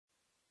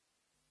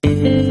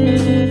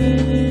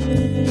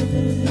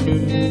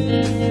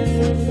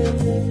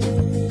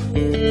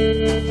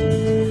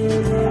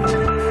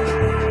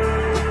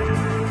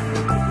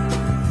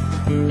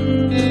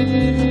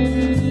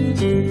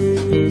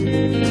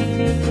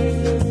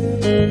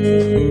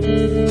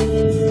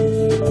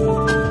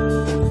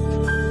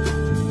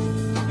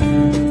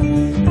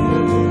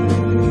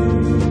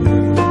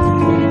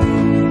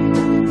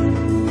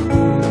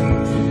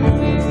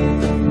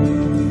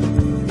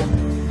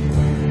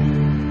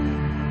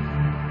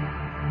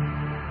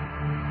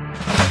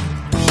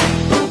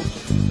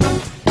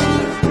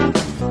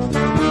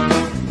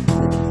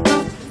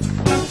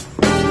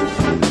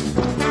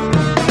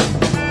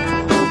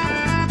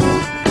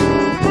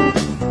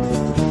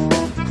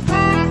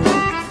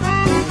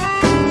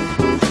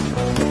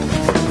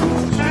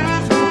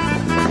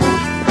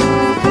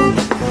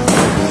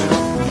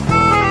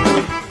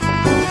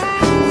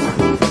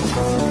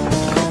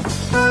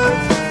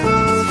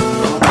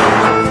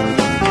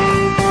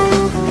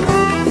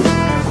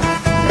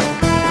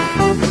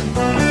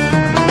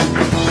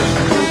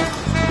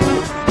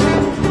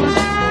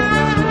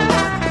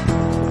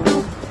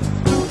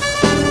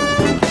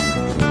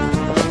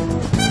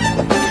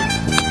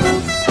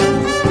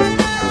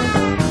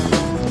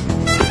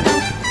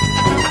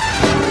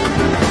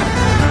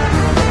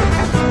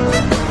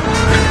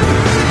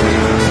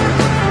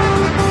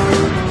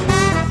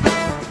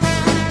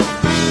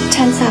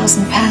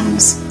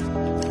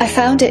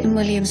found it in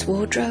William's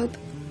wardrobe.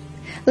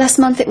 Last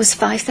month it was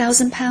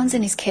 £5,000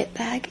 in his kit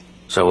bag.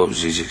 So what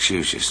was his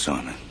excuse this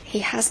time then? He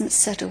hasn't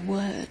said a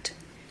word.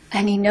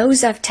 And he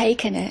knows I've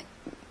taken it.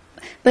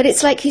 But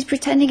it's like he's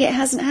pretending it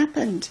hasn't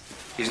happened.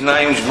 His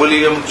name's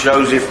William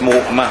Joseph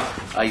Mortimer,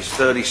 age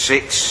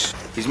 36.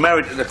 He's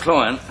married to the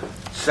client,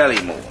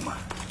 Sally Mortimer.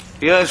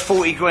 He earns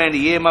 40 grand a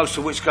year, most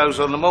of which goes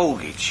on the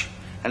mortgage.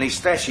 And he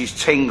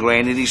stashes 10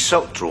 grand in his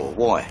sock drawer.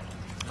 Why?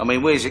 I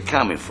mean, where's it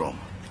coming from?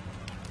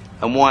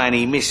 And why ain't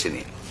he missing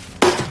it?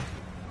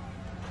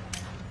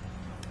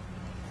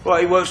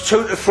 Right, he works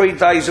 2 to 3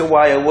 days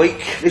away a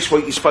week. This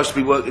week he's supposed to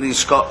be working in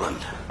Scotland.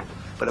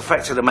 But the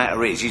fact of the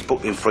matter is, he's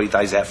booked in 3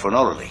 days out for an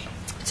holiday.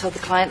 Told the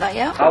client that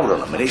yet? Hold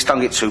on a minute, don't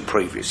get too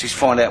previous. Let's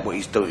find out what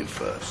he's doing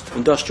first.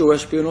 Industrial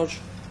espionage?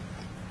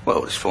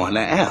 Well, let's find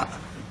that out.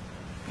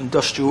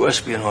 Industrial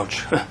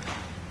espionage.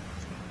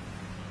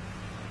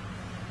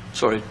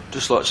 Sorry,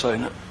 just like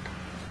saying it.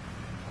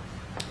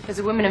 There's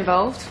a woman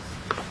involved.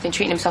 Been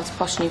treating himself to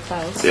posh new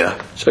clothes.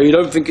 Yeah. So you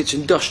don't think it's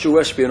industrial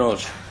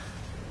espionage?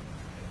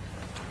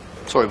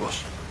 Sorry,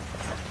 boss.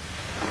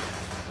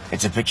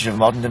 It's a picture of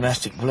modern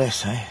domestic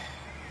bliss, eh?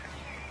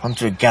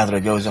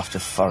 Hunter-gatherer goes off to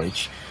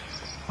forage,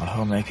 while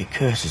homemaker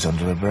curses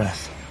under her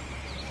breath.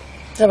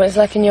 Is that what it's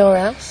like in your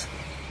house?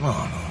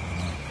 No.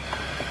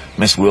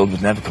 Miss World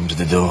would never come to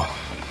the door.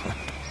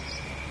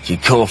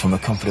 She'd call from the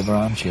comfort of her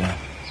armchair.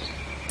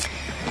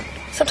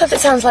 Sometimes it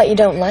sounds like you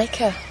don't like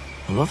her.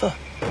 I love her.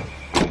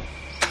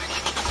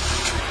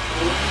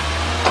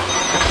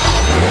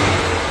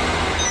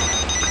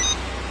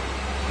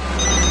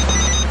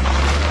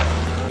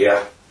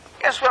 Yeah.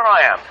 Guess where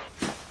I am?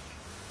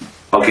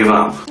 I'll give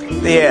up.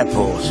 The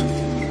airport.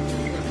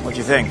 What do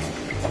you think?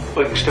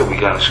 We can still be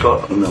going to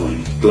Scotland,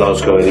 no?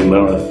 Glasgow,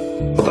 Edinburgh.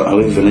 I don't know,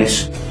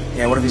 Inverness.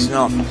 Yeah, what if he's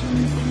not?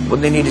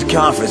 Wouldn't he need his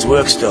car for his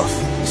work stuff?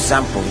 His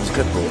samples, his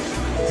clipboard?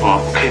 Oh,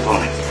 keep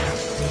on it.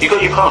 You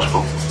got your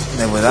passport?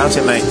 Then without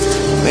it, mate.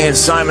 Me and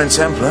Simon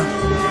Templar.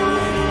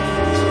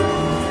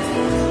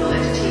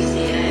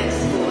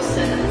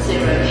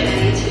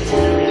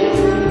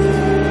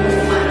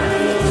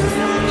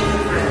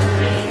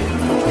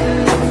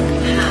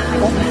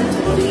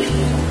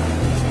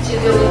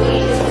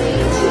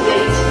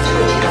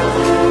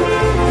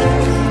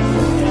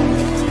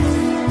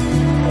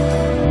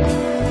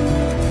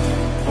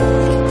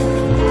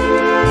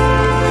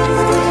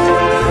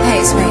 Hey,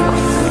 it's me.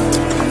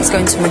 He's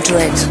going to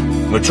Madrid.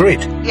 Madrid?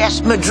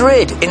 Yes,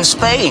 Madrid, in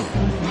Spain.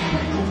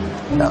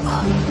 No.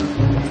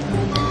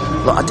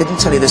 Look, I didn't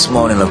tell you this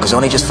morning, love, because I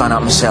only just found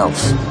out myself.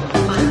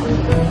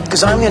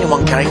 Because I'm the only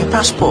one carrying a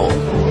passport.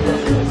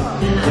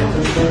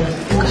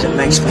 Because it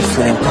makes me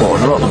feel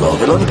important. Look,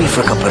 love, it'll only be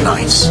for a couple of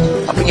nights.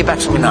 I'll bring you back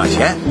something nice,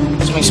 yeah?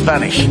 Something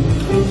Spanish.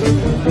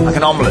 Like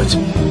an omelette.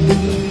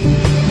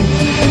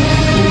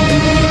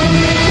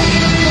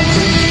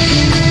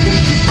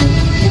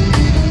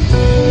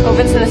 Oh,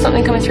 Vincent, there's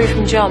something coming through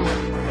from John.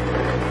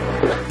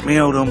 Me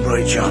old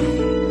hombre, John.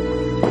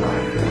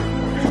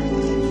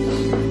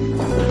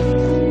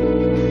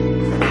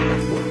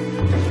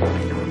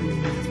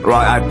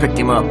 Right, I picked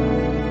him up.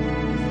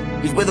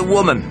 He's with a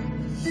woman.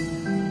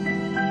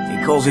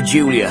 He calls her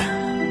Julia.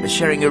 They're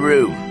sharing a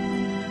room.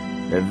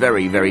 They're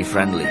very, very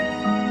friendly.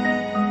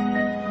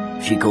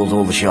 She calls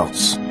all the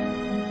shots.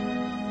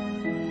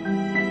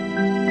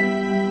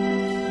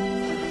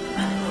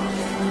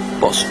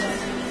 Boss,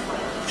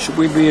 should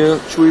we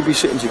be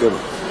sitting together?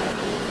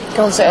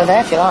 Go and sit over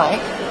there if you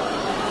like.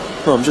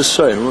 No, I'm just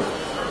saying, right?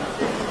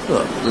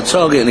 Look, the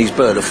target and his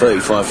bird are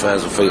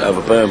 35,000 feet over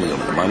Birmingham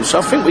at the moment, so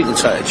I think we can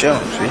take a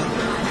chance, yeah?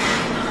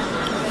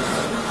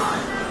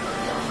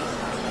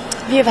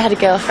 Have you ever had a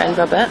girlfriend,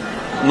 Robert?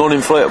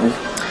 Non-inflatable.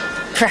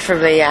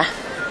 Preferably, yeah.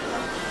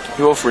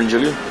 You offering,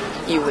 Gillian?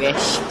 You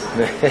wish.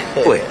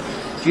 Wait,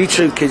 do you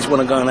two kids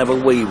want to go and have a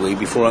wee-wee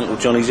before Uncle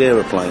Johnny's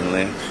aeroplane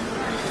lands?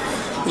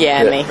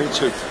 Yeah, me. Me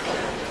too.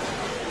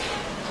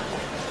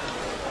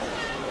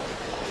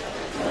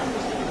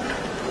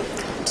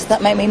 Does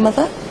that make me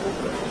mother?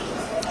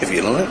 If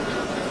you like.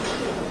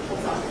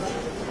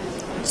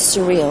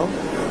 Surreal.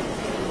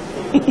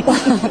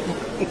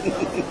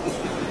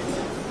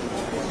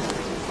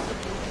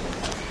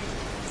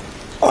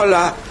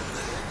 Hola!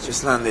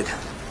 Just landed.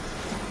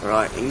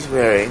 Right, he's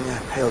wearing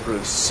a pale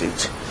blue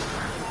suit.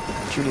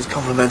 Julie's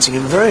complimenting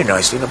him very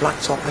nicely in a black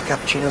top and a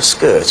cappuccino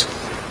skirt.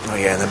 Oh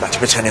yeah, and they're back to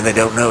pretending they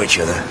don't know each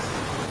other.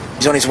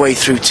 He's on his way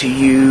through to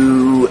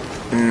you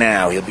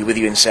now. He'll be with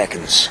you in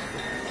seconds.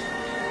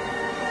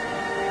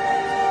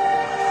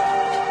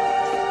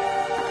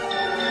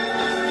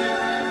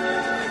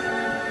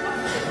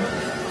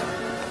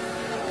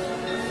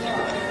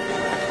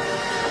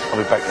 I'll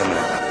be back in a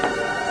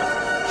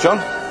minute. John,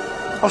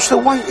 I'm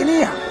still waiting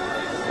here.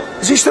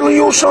 Is he still on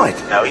your side?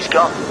 No, he's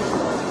gone.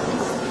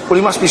 Well,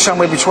 he must be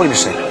somewhere between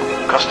us then.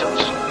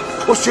 Customs.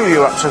 What's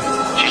Julia up to?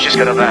 She's just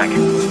got her bag.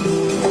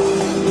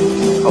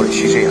 Oh,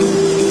 she's here.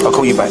 I'll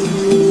call you back.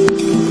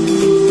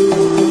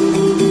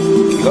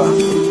 You got her?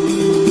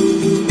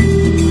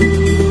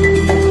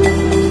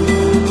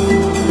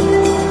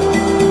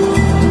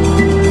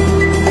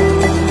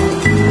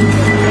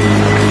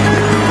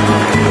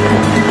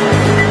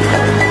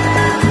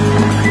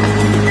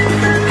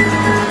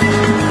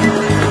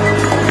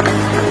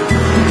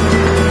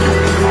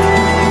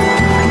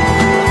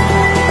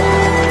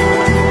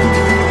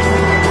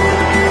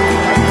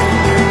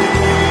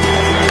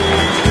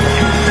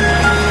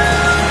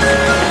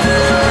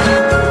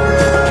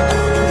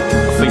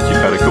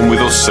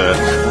 yours, sir.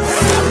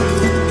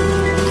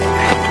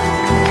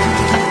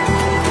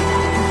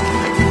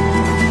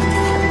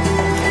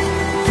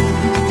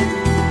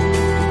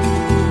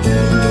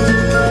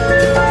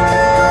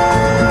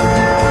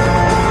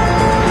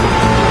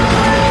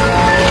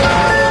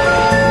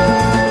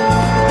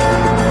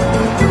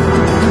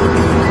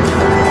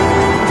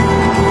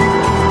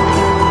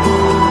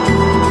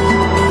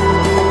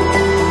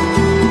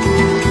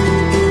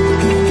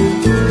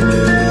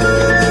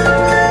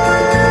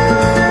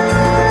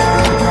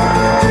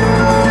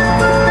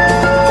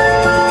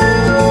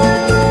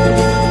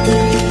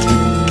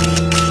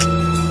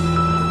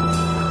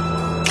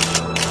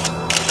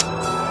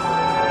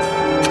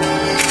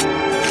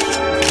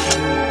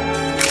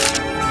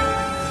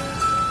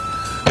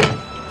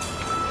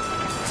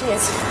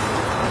 Cheers.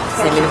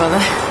 Silly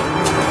bother.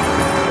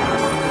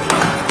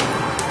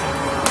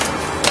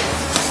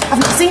 I've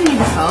not seen you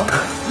before.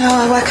 No,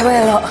 I work away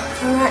a lot.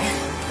 All right.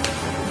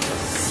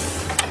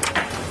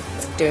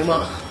 Doing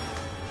what?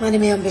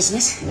 Minding my own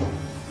business.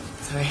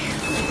 Sorry,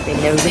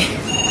 being nosy.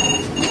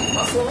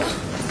 What floor?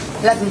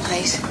 11,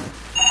 please.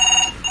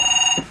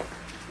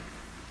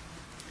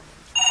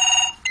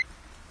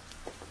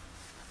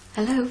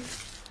 Hello?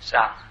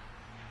 Sal,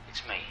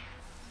 it's me.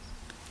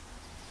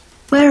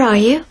 Where are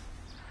you?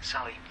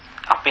 Sally,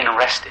 I've been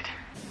arrested.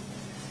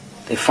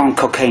 They found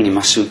cocaine in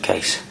my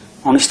suitcase.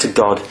 Honest to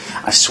God,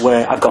 I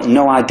swear I've got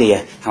no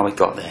idea how it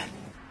got there.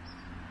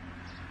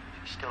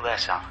 You still there,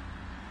 Sal?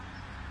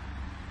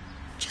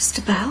 Just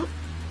about.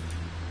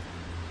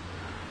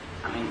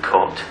 I'm in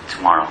court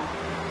tomorrow.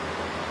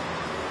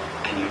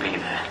 Can you be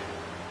there?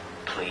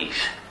 Please.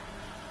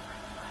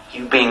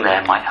 You being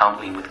there might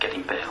help me with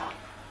getting bail.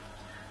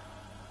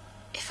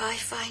 If I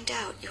find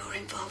out you're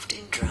involved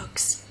in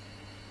drugs,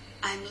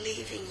 I'm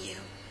leaving you,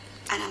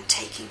 and I'm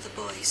taking the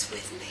boys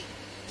with me.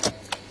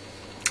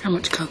 How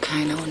much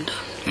cocaine, I wonder?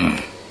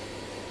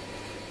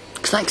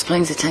 Because that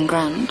explains the 10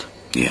 grand.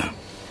 Yeah.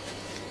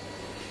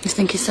 You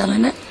think he's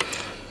selling it?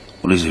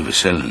 Well, he's either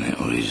selling it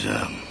or he's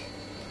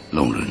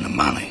laundering the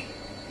money.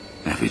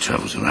 Now, if he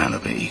travels around a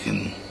bit, he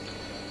can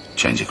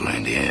change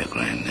 $1,000 here,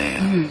 $1,000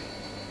 there.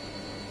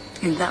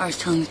 Either that or he's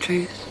telling the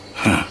truth.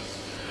 Huh.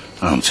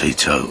 I'm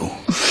teetotal.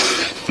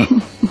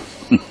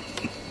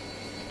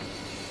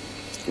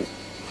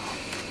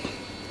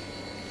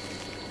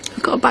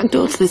 I've got a back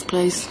door to this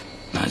place.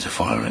 There's a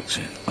fire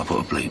exit. I put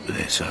a bleep with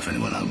it, so if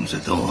anyone opens the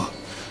door,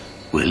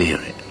 we'll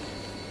hear it.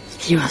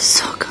 You are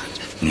so good.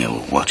 Yeah,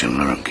 well, watch and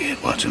learn, kid.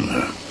 Watch and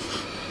learn.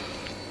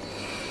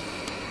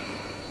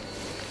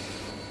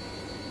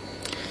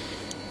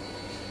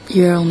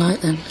 You're here all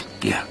night, then?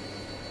 Yeah.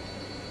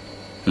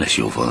 Unless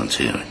you're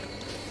volunteering.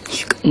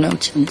 You've got no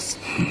chance.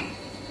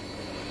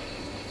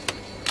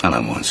 I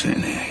don't mind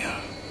sitting here, you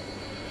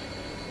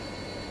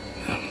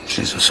know.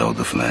 Since I sold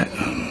the flat,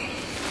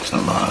 it's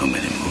not like home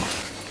anymore.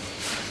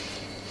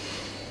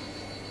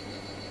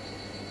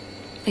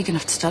 You're going to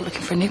have to start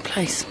looking for a new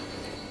place.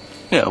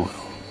 Yeah, I will.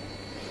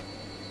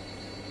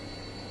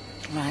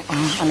 Right,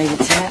 well, I'll leave it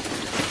to it.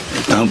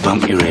 Don't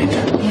bump your head.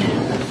 Yeah.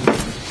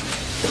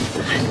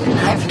 Good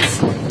night,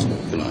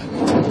 Vincent. Good night.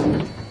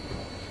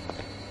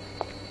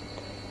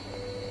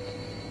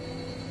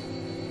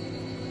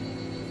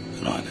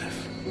 Good night, Neff.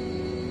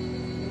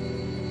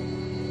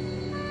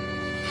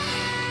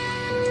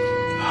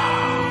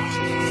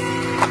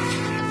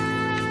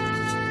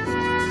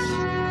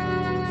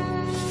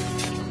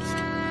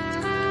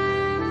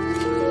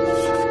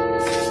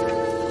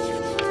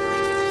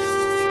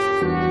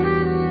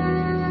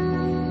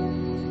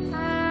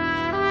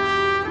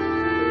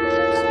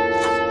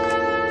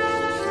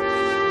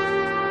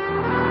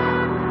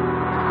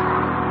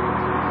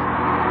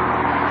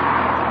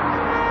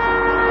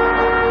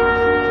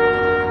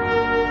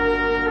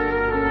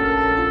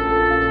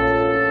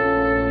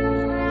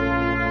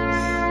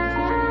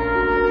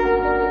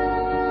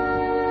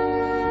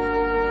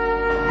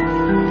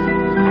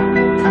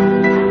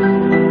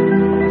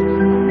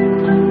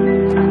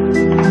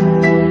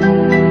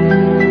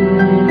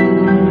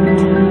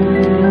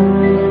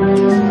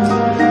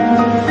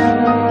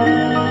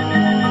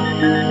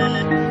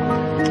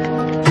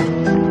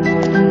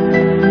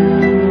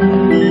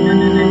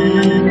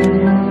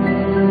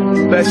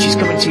 She's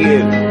coming to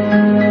you.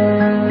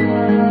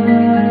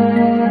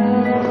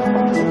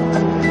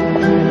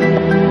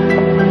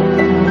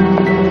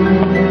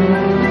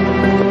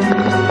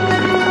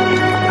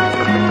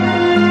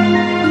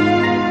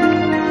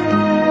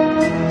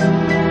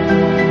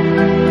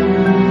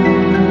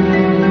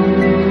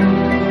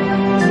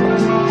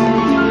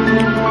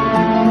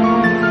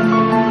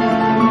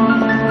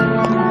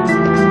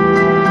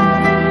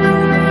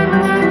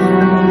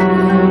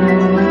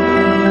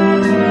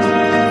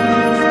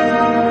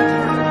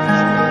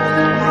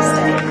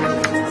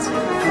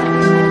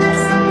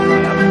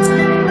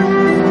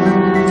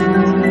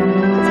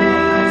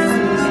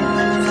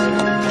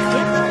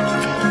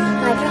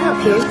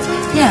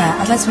 Yeah,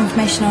 I'd like some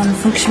information on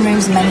function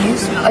rooms and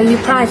menus. Are you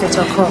private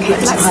or corporate?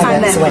 Let's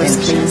find there for us,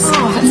 please.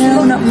 Oh,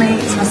 no, not me.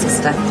 It's my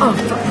sister. Oh,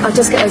 I'll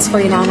just get those for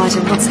you now,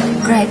 madam. One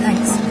second. Great,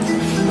 thanks.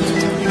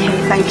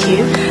 Okay. thank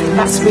you.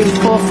 That's room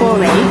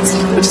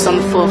 448, which is on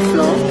the 4th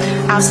floor.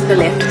 Out of the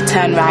lift,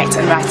 turn right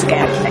and right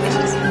again.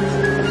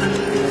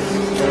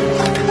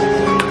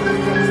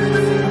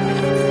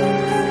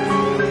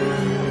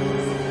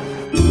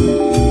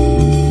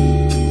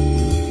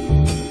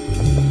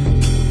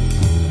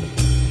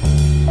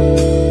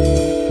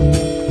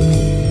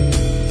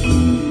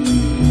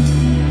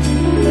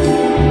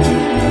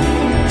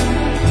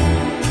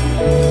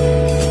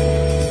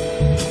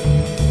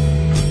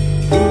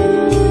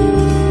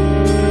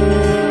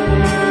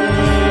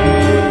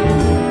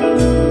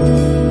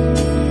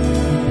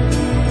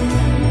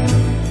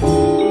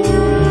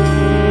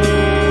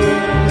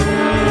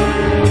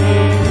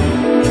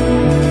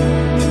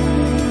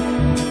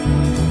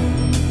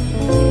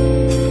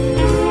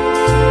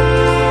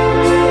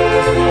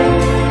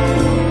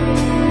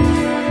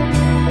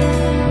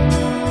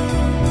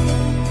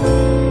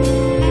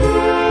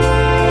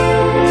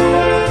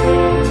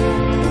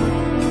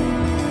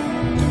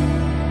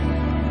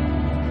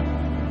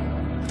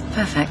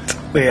 Perfect.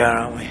 We are,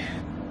 aren't we?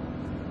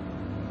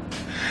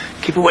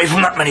 Keep away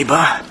from that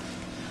minibar.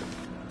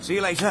 See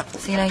you later.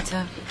 See you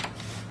later.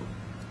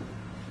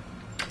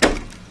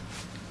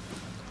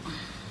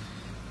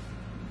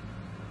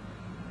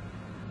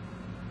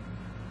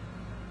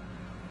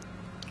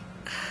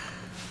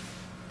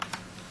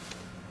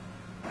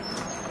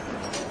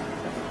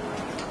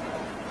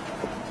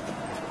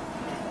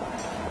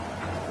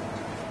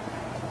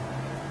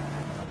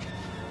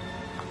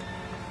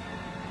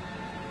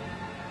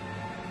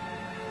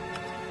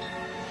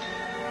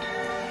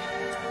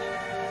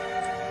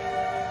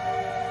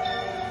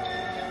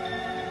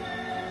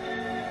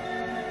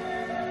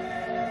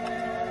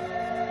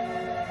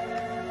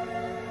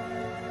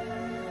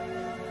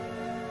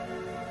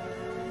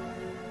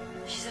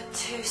 She's had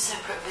 2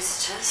 separate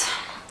visitors,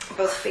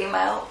 both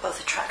female, both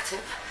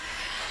attractive.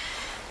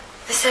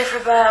 They stay for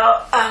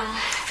about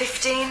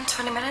 15,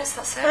 20 minutes,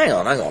 that's it. Hang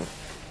on.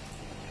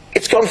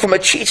 It's gone from a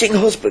cheating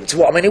husband to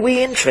what? I mean, are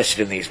we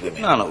interested in these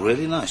women? No, not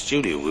really. No, it's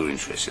Julia we're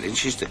interested in.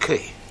 She's the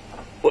key.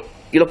 What,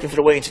 you're looking for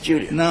the way into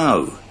Julia?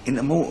 No,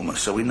 into Mortimer,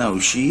 so we know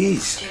who she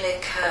is. Julia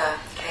Kerr,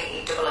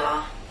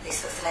 K-E-R-R. At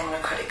least that's the name on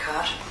her credit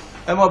card.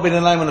 That might be the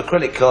name on the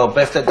credit card,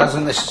 Beth. That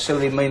doesn't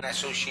necessarily mean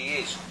that's who she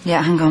is.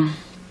 Yeah, hang on.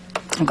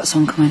 I've got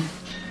someone coming.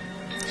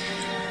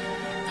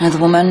 Another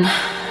woman.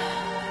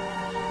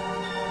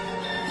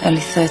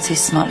 Early 30s,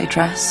 smartly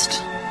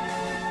dressed.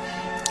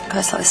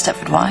 Guys like the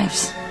Stepford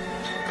Wives.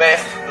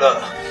 Beth,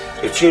 look.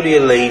 If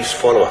Julia leaves,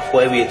 follow her.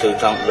 Whatever you do,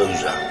 don't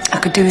lose her. I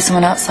could do with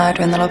someone outside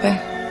or in the lobby.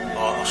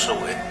 Oh, I'll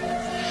sort it.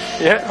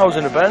 Yeah, I was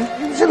in a band.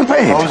 You was in a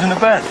band? I was in a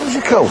band. What was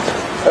it called?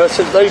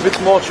 St.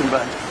 David's Marching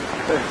Band.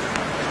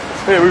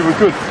 Yeah, we were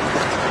good.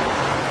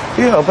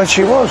 Yeah, I bet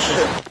she was.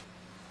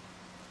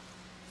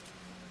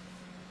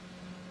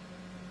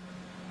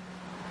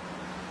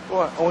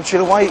 Right, I want you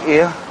to wait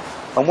here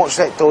and watch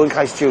that door in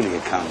case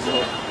Julia comes.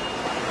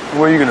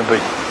 Where are you going to be?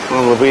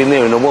 Well, we'll be in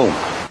there in the wall.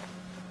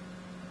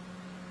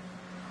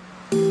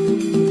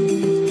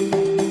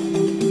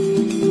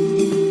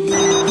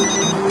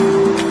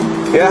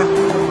 Yeah,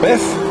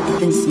 Beth?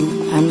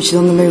 Vincent, she's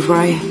on the move, where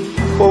are you?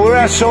 Well, we're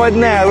outside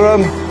now.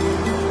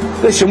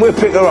 Listen, we'll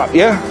pick her up,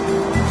 yeah?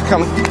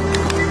 Come.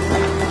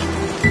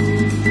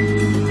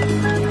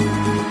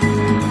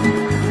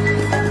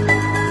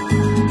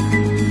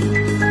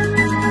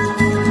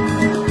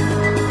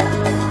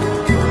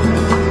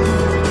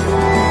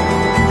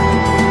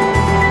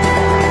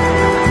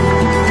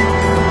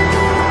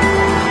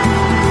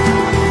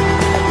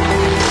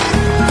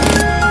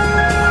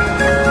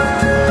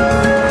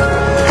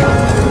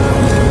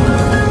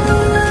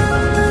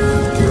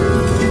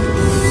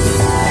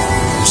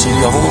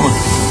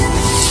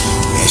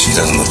 She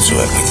doesn't look too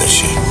happy, does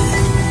she?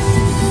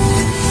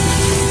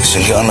 So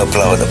get on the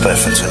blower at the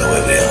Beth and tell her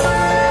where we are.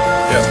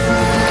 Yeah.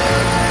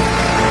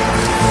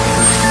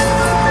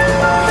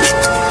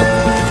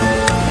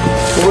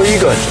 Well, where are you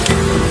going?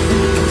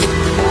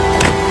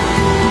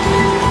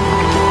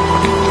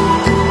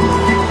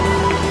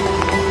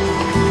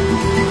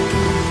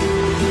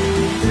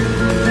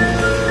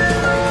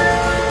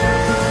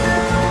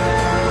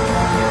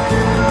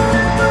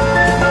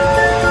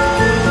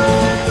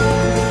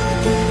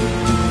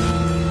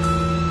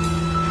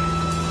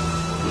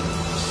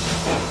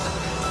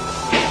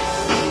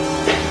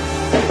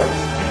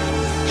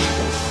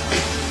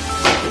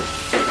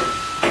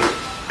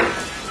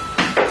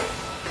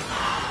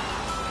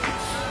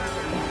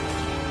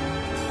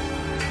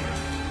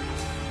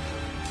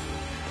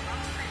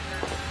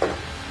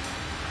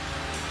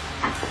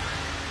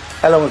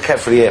 How long we kept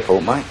for the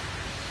airport, mate?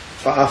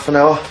 About half an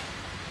hour.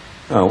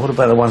 Oh, what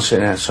about the one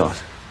sitting outside?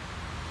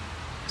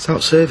 It's out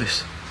of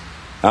service.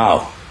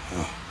 Oh.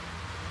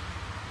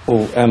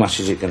 Well, how much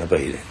is it going to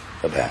be then?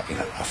 About,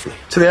 roughly.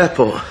 To the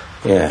airport?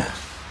 Yeah.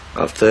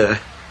 About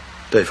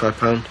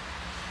 £35. Well,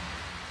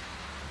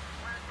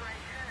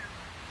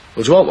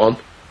 do you want one?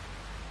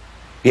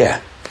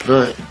 Yeah.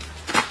 Right.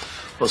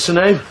 What's the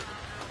name?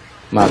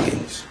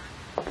 Muggins.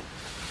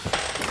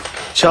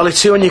 Charlie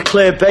 2 on your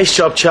clear base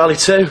job, Charlie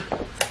 2.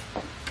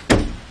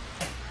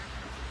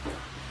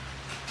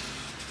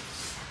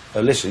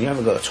 Listen, you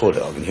haven't got a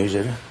toilet I can use,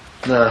 have you?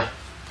 No.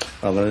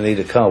 I'm going to need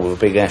a car with a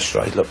big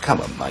ashtray. Look, come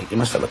on, mate. You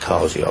must have a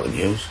car I can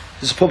use.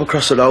 There's a pub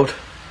across the road.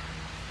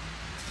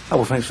 Oh,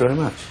 well, thanks very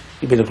much.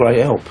 You've been a great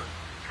help.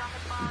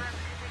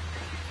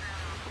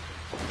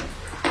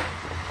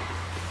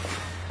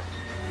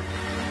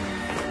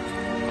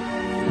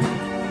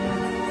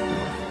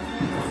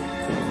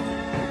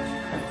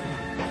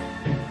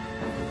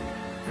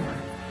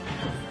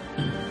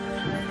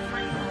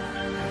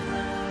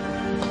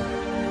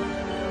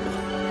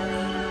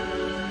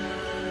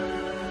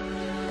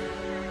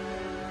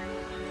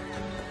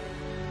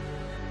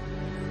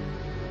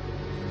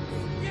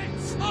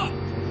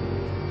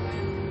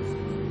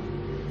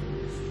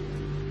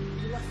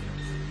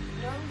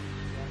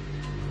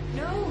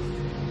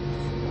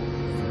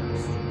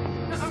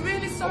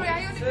 Sorry,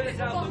 I only... Turn it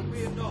down, look,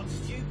 we're not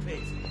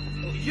stupid.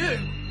 But you? You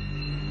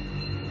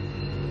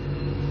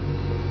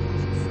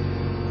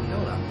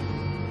know that?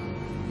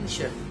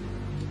 Vincent.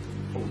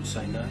 I wouldn't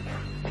say no.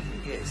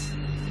 Yes.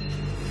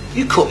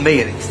 You cut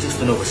me and it's just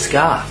another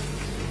scar.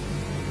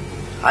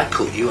 I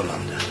cut you,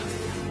 Amanda.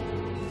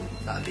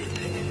 That'd be a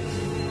pity.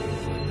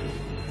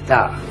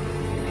 That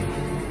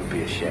would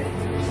be a shame.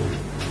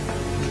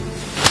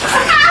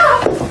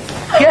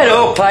 Get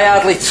up, I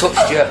hardly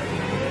touched you.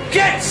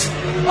 Get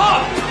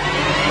up!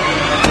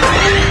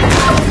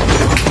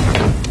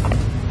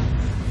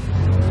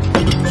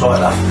 It's all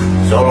right, love.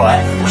 It's all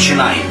right. What's your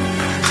name?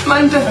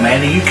 Amanda.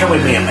 Amanda, you come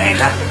with me,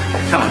 Amanda.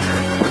 Come on.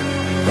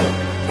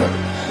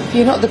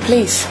 You're not the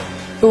police.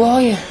 Who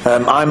are you?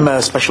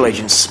 I'm Special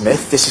Agent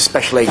Smith. This is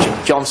Special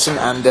Agent Johnson,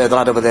 and the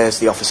lad over there is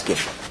the office kid.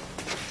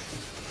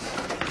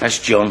 That's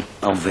John.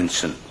 I'm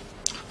Vincent.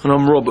 And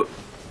I'm Robert.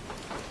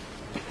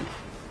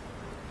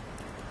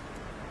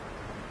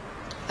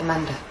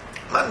 Amanda.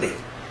 Mandy.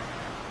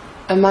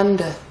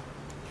 Amanda.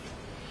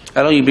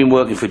 How long you been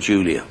working for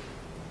Julia?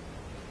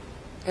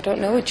 I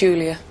don't know a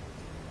Julia.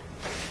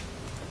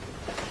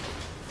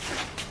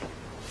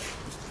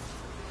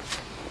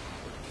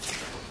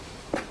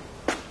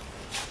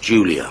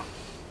 Julia.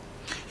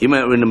 You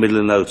met her in the middle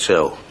of an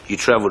hotel. You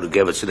travelled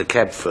together to the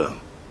cab firm.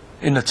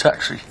 In a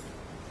taxi.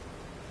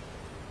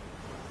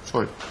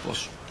 Sorry,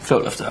 boss.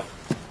 Felt left out.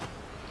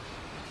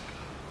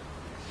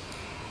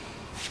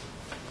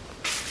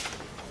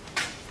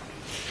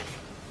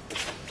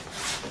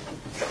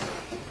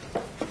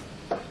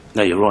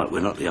 No, you're right,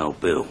 we're not the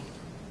old Bill.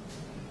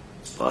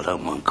 But I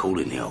don't mind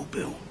calling the old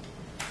Bill.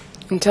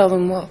 And tell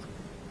them what?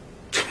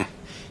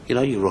 You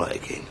know, you're right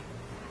again.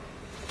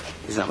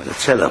 There's nothing to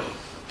tell them.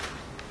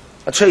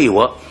 I'll tell you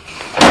what.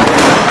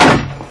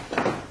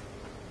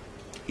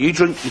 You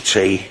drink your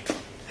tea,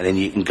 and then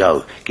you can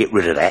go. Get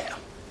rid of that.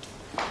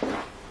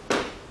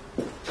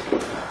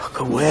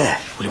 Go where?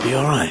 Will it be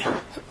all right?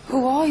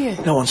 Who are you?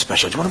 No one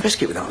special. Do you want a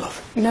biscuit with that,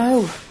 love?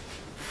 No.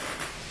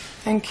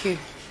 Thank you.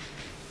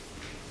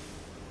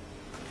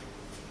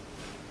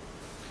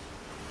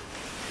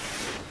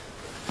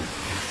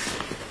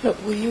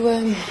 Look, will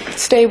you,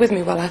 stay with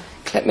me while I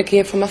collect my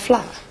gear from my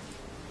flat?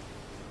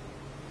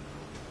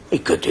 We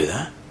could do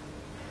that.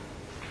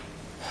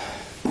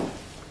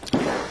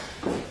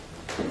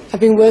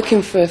 I've been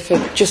working for her for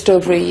just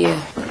over a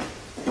year.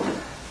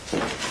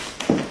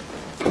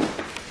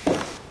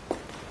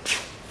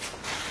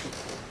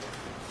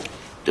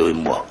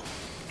 Doing what?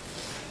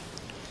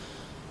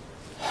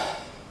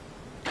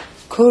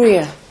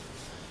 Courier.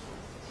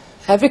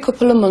 Every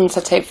couple of months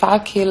I take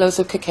 5 kilos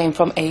of cocaine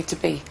from A to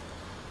B.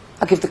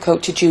 I give the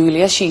coke to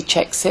Julia, she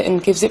checks it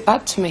and gives it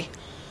back to me.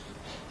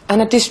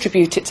 And I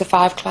distribute it to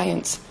 5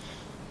 clients.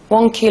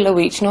 1 kilo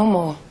each, no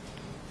more.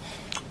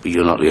 But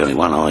you're not the only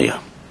one, are you?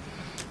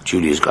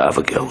 Julia's got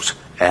other girls.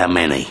 How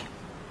many?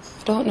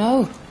 I don't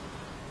know.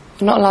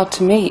 I'm not allowed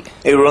to meet.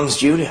 Who runs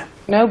Julia?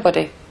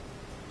 Nobody.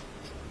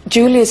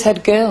 Julia's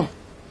head girl.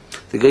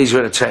 The geezer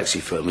at a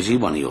taxi firm, is he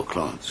one of your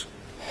clients?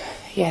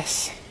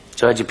 Yes.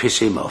 So how'd you piss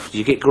him off? Did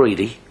you get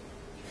greedy?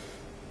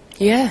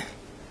 Yeah.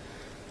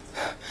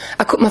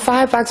 I cut my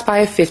 5 bags by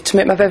a 5th to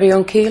make my very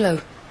own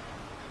kilo.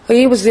 Well,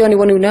 he was the only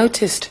one who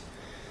noticed.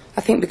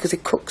 I think because he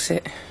cooks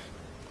it.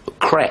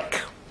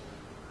 Crack?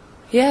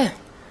 Yeah.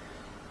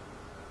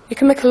 You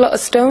can make a lot of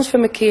stones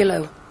from a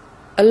kilo.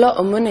 A lot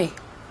of money.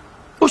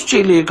 What's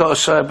Julia got to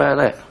say about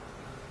that?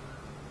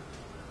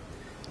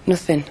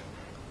 Nothing.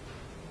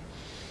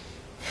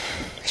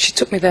 She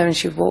took me there and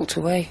she walked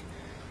away.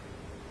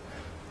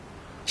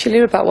 She'll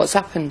hear about what's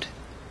happened.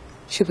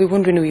 She'll be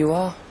wondering who you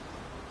are.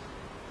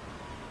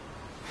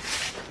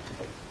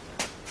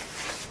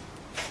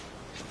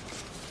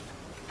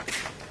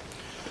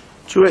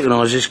 Do you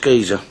recognise this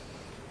geezer?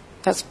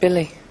 That's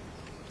Billy.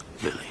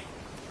 Billy?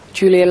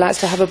 Julia likes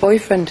to have a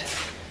boyfriend.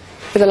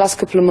 For the last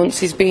couple of months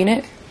he's been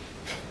it.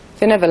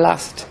 They never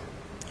last.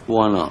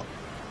 Why not?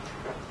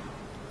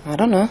 I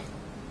don't know.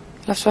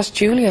 You'll have to ask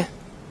Julia.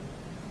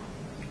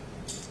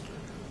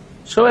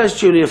 So how's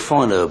Julia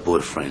find her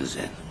boyfriends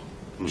then?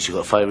 I mean, she got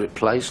a favourite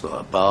place, like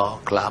a bar,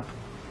 club?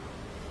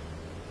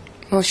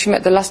 Well, she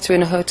met the last 2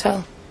 in a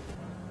hotel.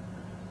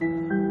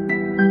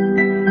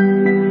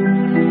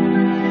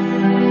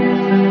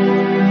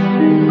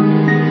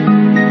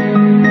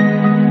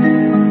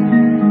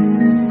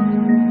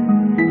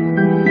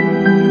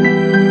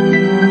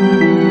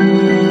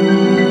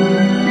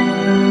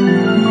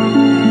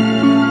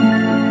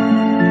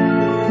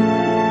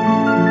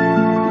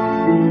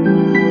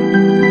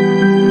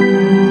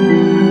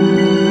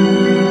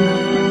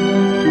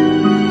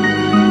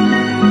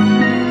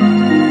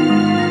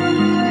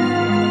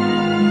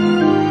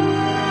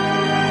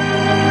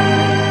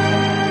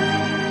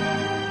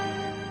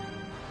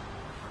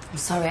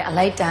 sorry, I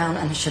laid down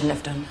and I shouldn't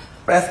have done.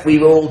 Beth,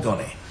 we've all done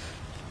it.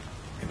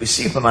 It was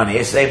Superman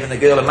here saving the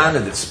girl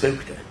Amanda that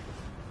spooked her.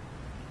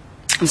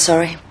 I'm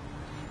sorry.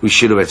 We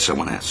should have had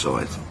someone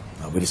outside.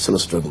 Oh, but it's still a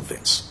struggle,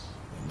 Vince.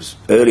 It was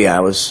early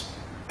hours,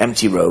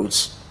 empty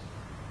roads.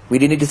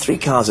 We'd needed 3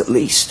 cars at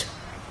least.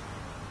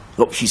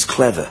 Look, she's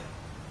clever.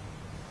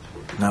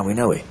 Now we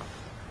know it.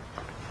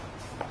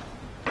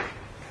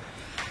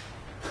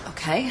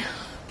 Okay.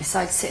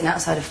 Besides sitting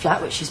outside a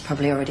flat, which she's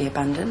probably already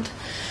abandoned,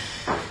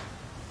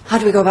 how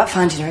do we go about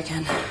finding her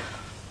again?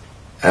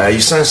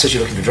 Your son says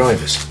you're looking for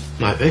drivers.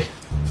 Might be.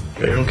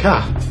 Got your own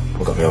car.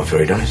 Well, got me on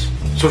very nice.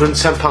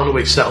 £210 a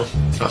week settle.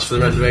 That's for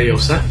the rent of the radio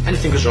set.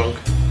 Anything goes wrong,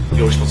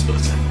 your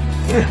responsibility.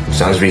 Yeah,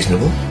 sounds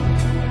reasonable.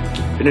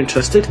 Been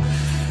interested?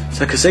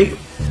 Take a seat.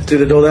 Through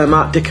the door there,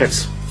 Mark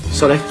Dickheads.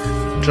 Sorry,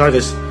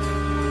 drivers.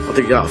 I'll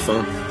dig you out a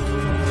phone.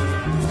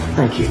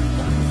 Thank you.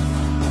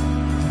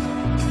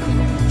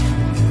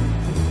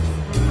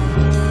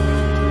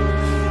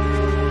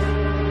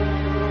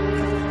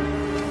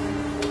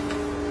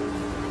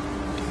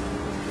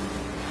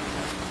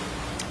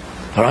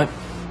 All right.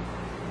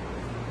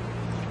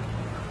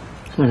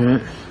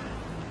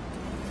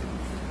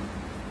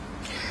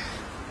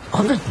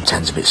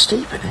 110's a bit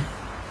steep, isn't it?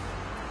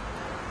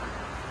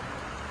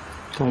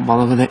 Don't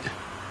bother with it.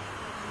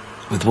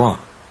 With what?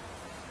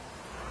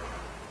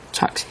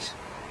 Taxis.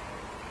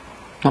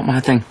 Not my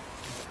thing.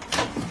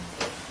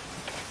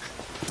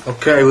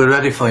 Okay, we're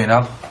ready for you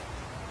now.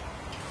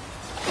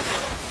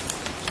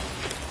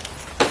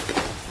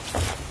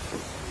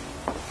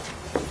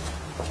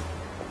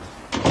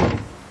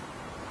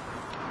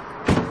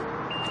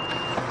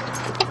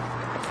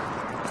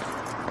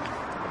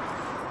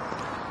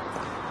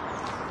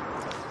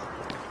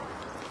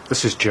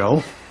 This is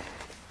Joe,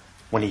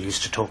 when he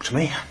used to talk to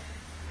me.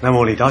 Now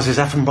all he does is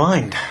F and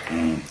blind.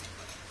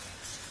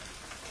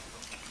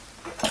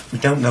 We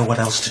don't know what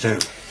else to do.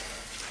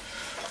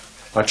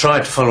 I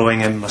tried following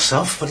him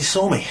myself, but he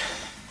saw me.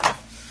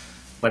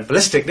 Went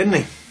ballistic, didn't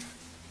he?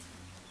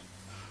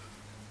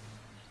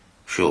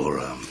 Sure,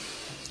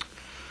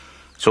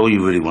 so all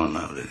you really want to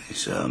know then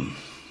is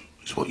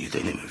what you're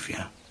dealing with,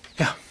 yeah?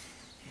 Yeah,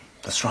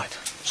 that's right.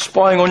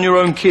 Spying on your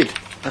own kid.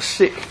 That's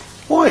sick.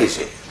 Why is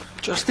it?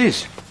 Just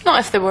is. Not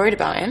if they're worried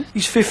about him.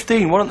 He's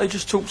 15. Why don't they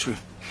just talk to him?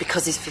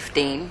 Because he's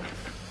 15.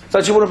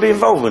 Don't you want to be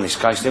involved in this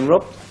case then,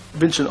 Rob?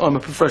 Vincent, I'm a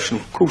professional.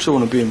 Of course I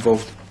want to be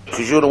involved.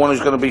 Because you're the one who's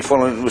going to be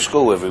following him to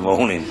school every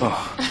morning.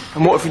 Oh.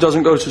 And what if he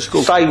doesn't go to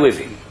school? Stay with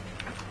him.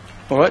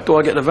 All right, do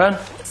I get the van?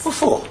 What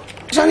for?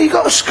 He's only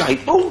got a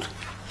skateboard.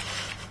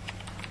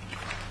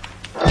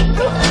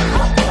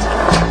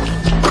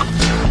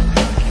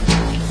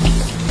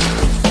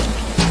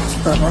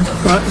 That one.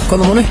 Right, got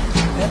the money?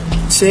 Yeah.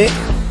 See it?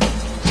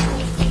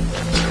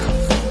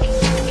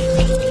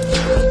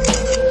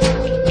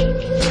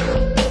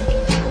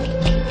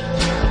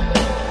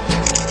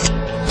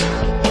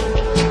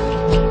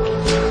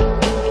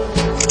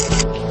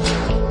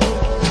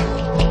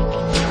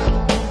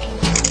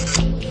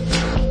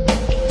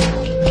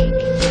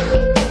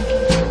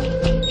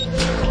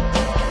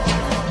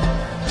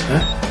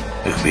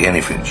 It could be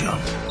anything, John.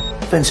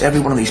 Vince, every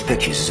one of these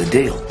pictures is a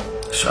deal.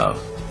 So?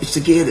 It's the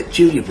gear that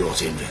Julia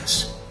brought in,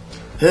 Vince.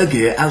 Her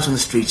gear out on the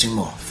streets in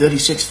what?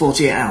 36,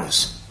 48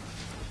 hours.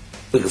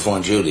 We could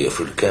find Julia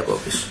through the cab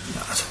office.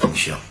 No, that's a long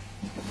shot.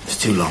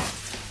 It's too long.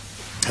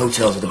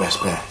 Hotels are the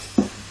best bet.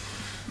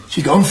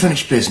 She's got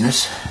unfinished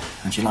business,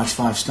 and she likes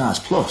 5 stars.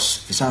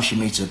 Plus, it's how she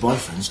meets her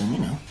boyfriends, and you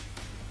know.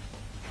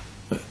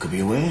 But it could be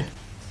a way in.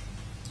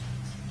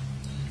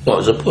 What,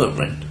 as a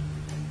boyfriend?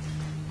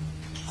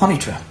 Honey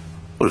trap.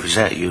 Well, if it's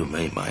out you and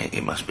me, mate,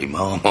 it must be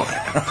Marmite.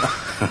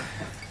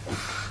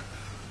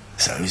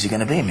 So who's it going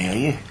to be, me or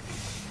you?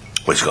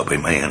 Well, it's got to be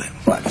me, isn't it?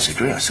 Well, I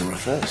disagree. I saw her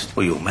first.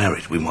 Well, you're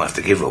married. We might have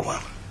to give her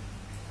one.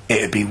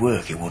 It'd be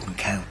work. It wouldn't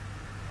count.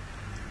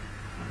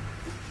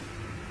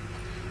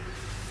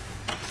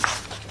 Do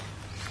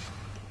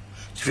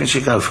you think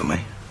she'd go for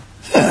me?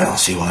 Yeah, I'll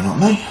see why not,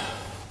 mate.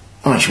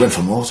 I mean, she went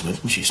from Waterford,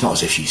 and it's not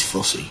as if she's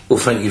fussy. Well,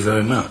 thank you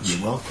very much.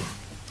 You're welcome.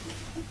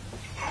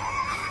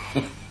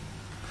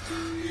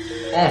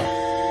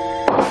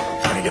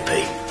 I need a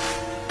pee.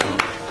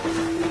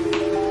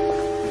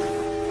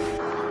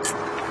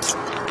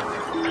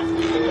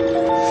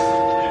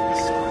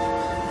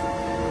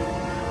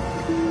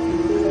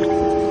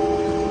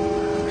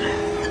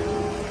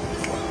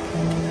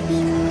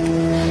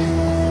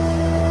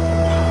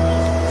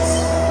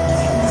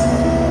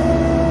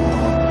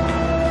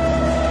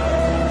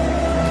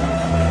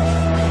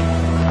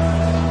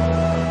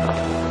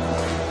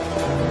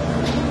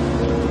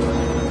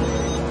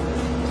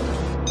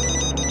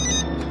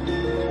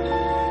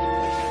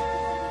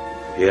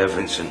 Yeah,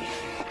 Vincent.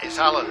 It's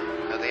Alan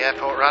at the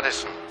airport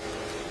Radisson.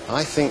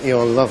 I think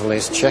your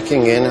lovely's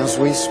checking in as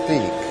we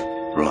speak.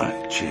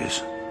 Right,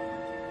 cheers.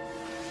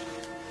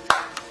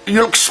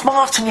 You look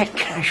smart and yet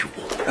casual.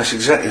 That's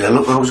exactly the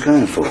look I was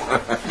going for.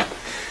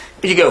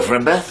 Did you go for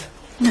him, Beth?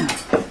 No.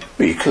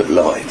 Well, you could have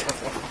lied.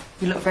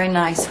 You look very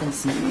nice,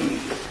 Vincent.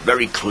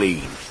 Very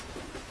clean.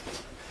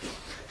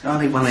 I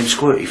need one of them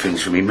squirty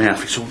things for me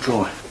mouth, it's all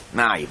dry.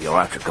 Nah, you'll be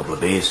alright for a couple of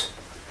beers.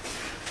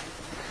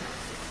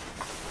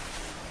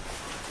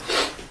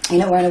 You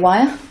not wearing a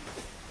wire?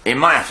 You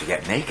might have to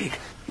get naked.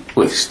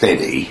 Well, it's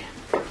steady.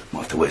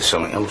 Might have to wear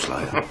something else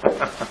later.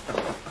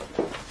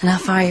 And how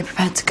far are you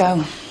prepared to go?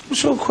 What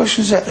sort of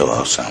question's that to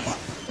ask someone?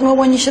 Well,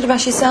 one you should have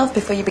asked yourself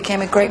before you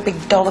became a great big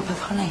dollop of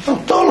honey.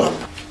 Oh, dollop?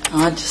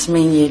 I just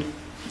mean you're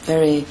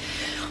very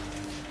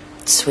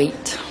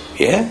sweet.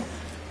 Yeah?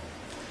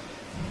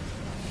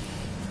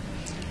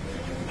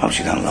 Hope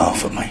you don't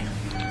laugh at me.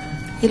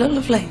 You look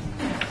lovely.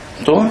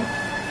 Do I?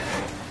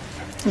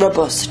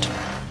 Robust.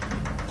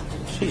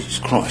 Jesus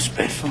Christ,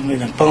 Beth, I mean,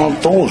 the barn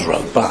door's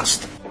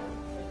robust.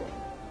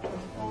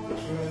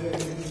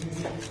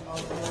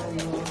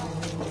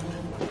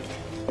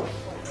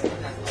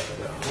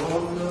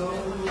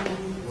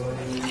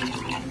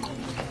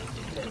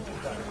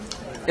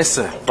 Yes,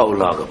 sir. Bottle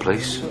lager,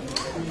 please.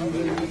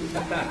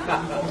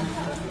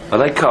 Are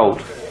they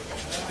cold?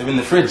 They're in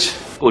the fridge.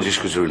 Well, just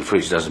because they're in the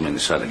fridge doesn't mean to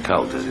say they're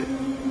cold, does it?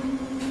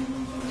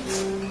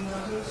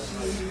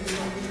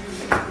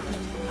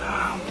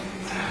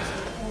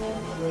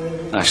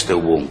 That's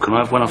still warm. Can I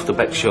have one off the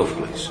back shelf,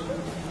 please?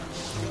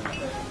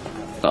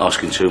 Not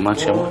asking too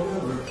much, am I?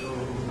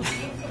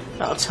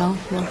 Not at all,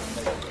 no.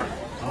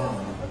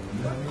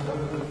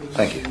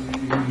 Thank you.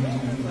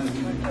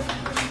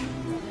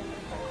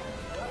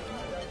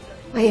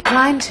 Where are you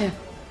flying to?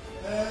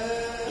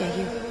 Yeah,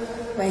 you.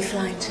 Where are you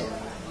flying to?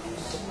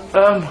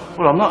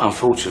 Well, I'm not,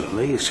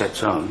 unfortunately. It's set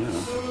home, you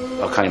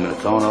know. I came in a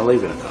car and I'll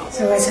leave in a car.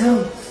 So where's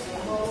home?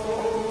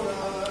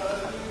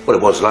 Well,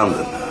 it was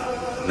London.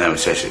 Now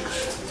it's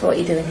Essex. So what are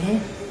you doing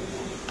here?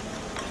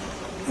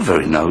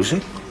 Very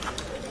nosy.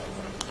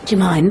 Do you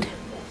mind?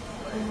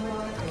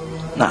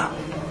 No.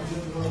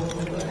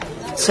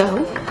 So,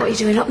 what are you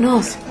doing up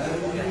north?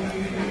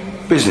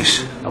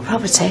 Business. Or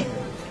property?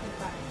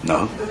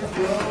 No.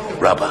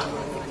 Rubber.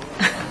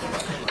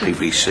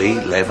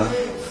 PVC, leather,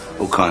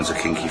 all kinds of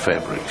kinky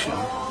fabrics, you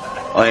know.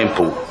 I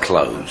import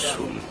clothes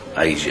from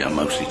Asia,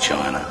 mostly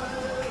China,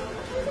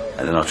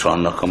 and then I try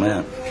and knock them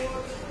out.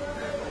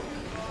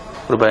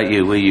 What about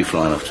you? Where are you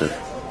flying off to?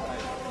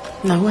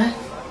 Nowhere.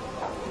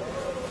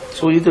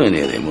 So what are you doing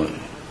here then? What,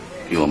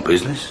 you on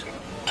business?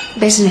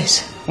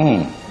 Business?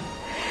 Hmm.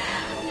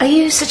 Are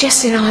you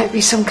suggesting I might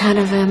be some kind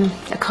of,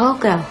 a call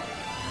girl?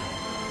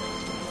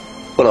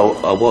 Well,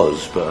 I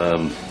was,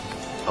 but,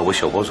 I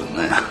wish I wasn't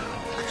now.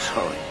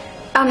 Sorry.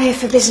 I'm here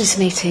for business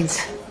meetings.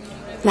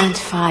 9 to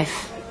 5.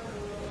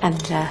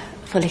 And,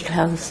 fully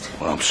closed.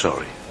 Well, I'm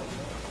sorry.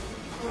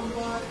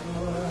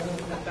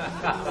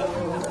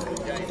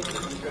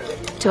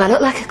 Do I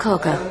look like a call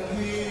girl?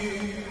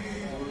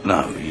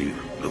 No, you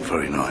look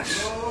very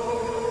nice.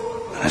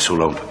 And that's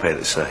all I'm prepared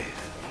to say.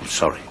 I'm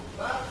sorry.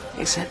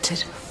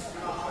 Accepted.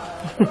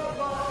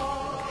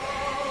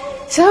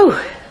 So,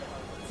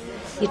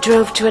 you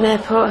drove to an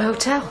airport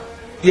hotel?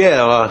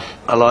 Yeah,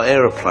 I like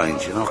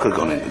aeroplanes, you know. I could have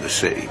gone into the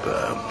city, but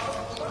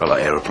I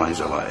like aeroplanes,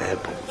 I like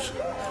airports.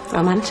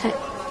 Romantic.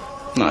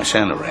 Nice,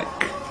 and a wreck.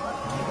 Do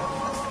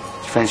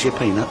you fancy a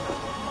peanut?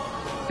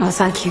 Oh,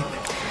 thank you.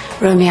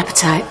 Ruin my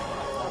appetite.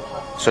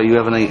 So you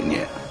haven't eaten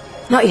yet?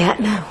 Not yet,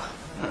 no.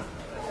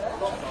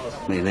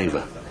 Me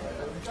neither.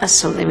 That's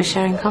something we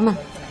share in common.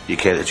 You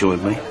care to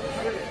join me?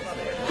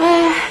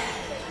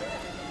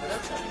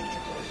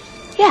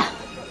 Yeah.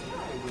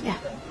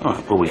 All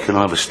right, well, we can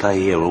either stay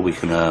here or we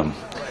can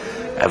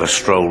have a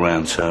stroll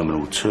round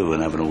Terminal 2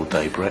 and have an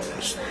all-day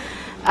breakfast.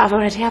 I've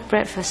already had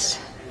breakfast.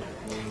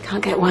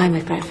 Can't get wine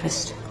with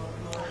breakfast.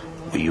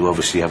 Well, you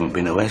obviously haven't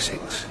been to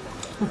Essex.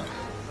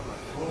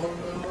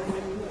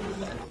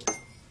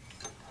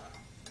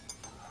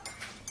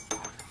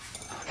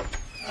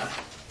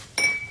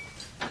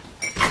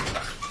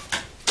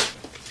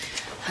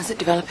 How's it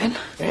developing?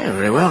 Yeah,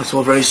 very well. It's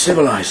all very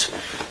civilised.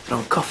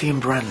 No coffee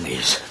and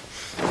brandies.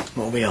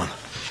 What are we on?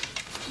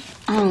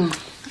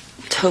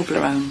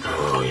 Toblerone.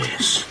 Oh,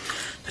 yes.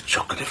 The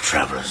chocolate of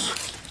travellers.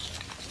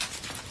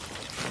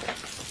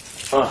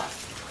 Oh.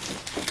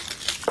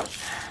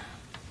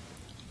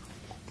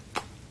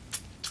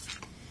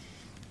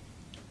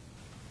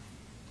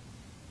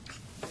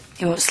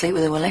 You won't sleep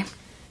with her, will he?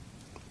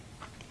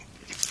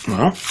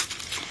 Well,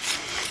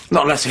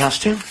 not unless he has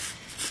to.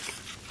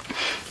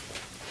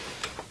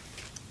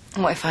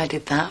 What if I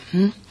did that,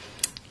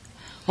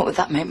 What would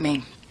that make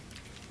me?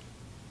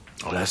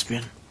 A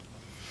lesbian.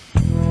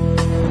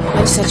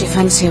 When you said you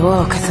fancy a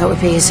walk, I thought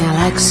we'd be using our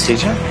legs.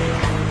 Did you?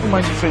 What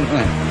made you think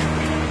that?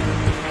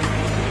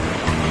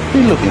 Who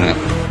are you looking at?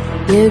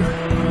 You.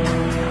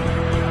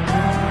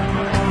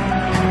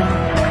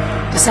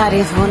 Deciding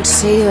if I want to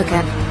see you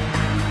again.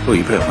 Well,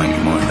 you better make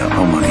your mind up.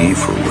 I'm only here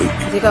for a week.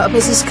 Have you got a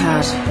business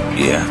card?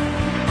 Yeah.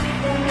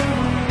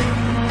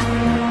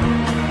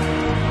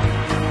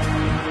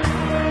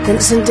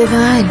 Vincent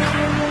Divine.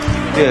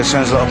 Yeah,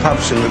 sounds like a pub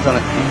singer, doesn't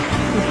it?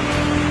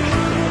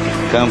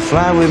 Come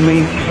fly with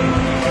me.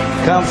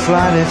 Come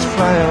fly, let's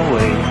fly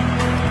away.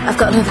 I've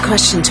got another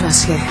question to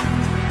ask you.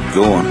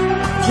 Go on.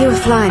 If you were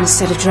flying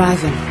instead of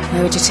driving,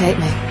 where would you take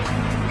me?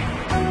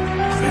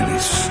 Venice.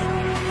 this.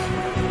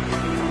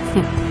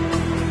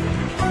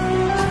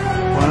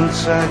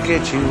 Once I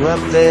get you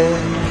up there,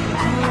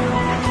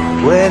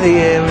 where the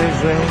air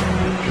is red.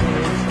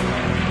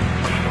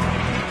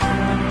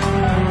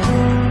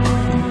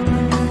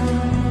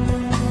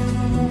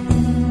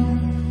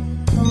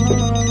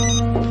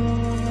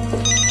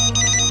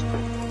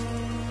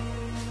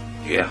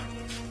 Yeah.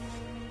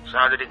 So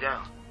how did it go?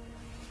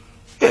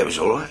 Yeah, it was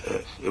all right.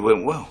 It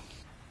went well.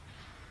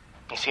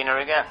 You seen her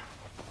again?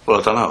 Well,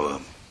 I don't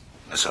know.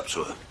 That's up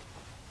to her.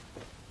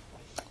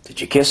 Did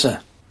you kiss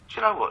her? Do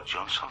you know what,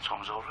 John?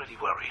 Sometimes I really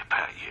worry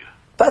about you.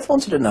 Beth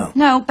wanted to know.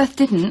 No, Beth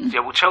didn't. Yeah,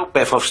 well, tell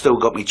Beth I've still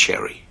got me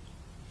cherry.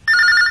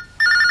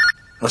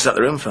 What's that,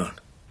 the room phone?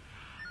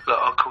 Look,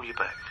 I'll call you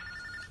back.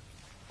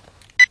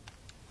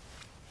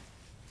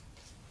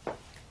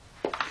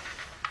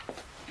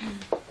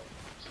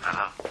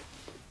 Hello.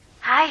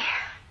 Hi.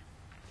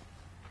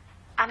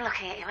 I'm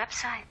looking at your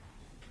website.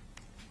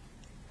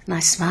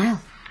 Nice smile.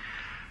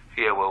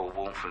 Yeah, well,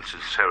 warmth and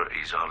sincerity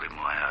is hardly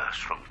my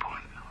strong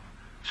point.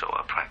 So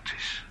I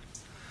practice.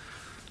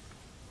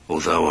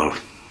 Although I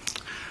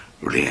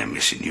really am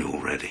missing you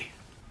already.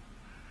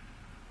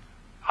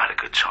 I had a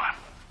good time.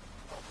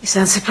 You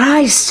sound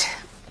surprised.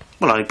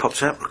 Well, I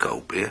popped out for a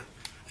cold beer.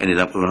 Ended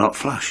up with a hot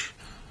flush.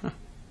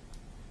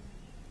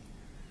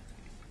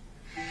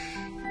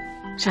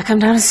 Shall I come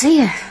down and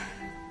see you?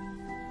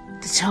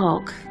 To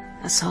talk,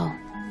 that's all.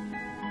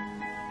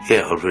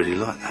 Yeah, I'd really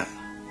like that.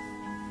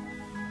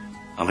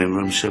 I'm in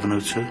room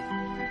 702.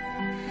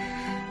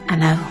 I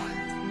know.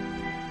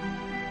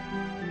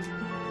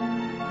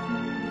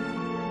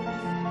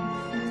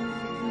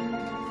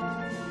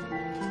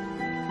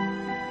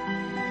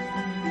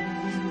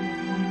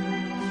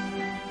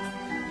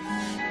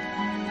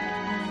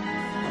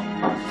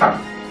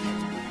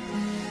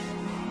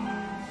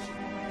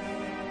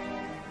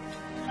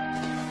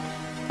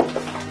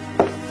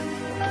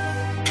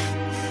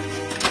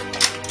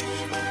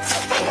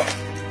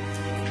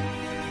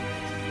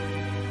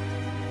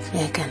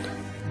 Me again.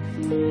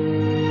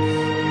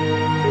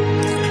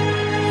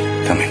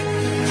 Come in.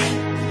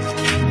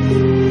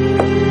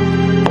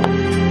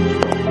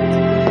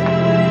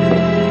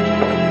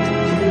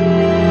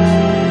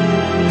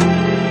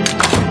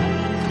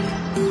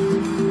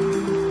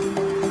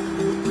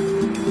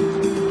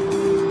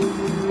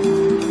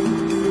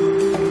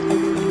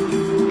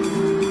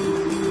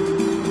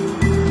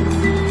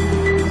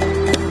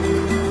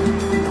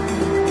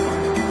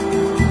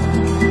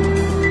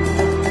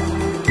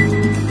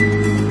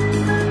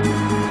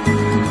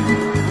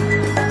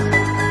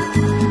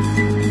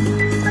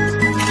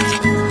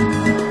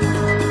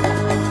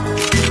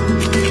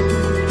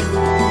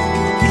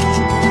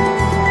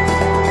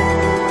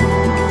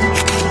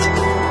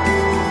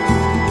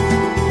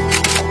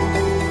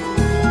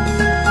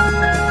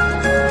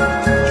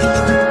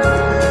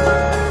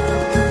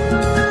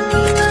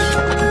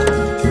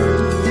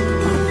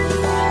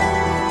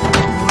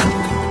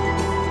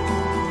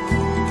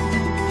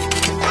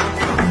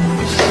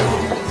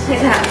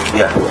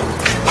 Yeah.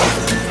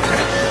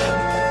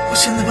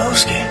 What's in the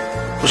basket?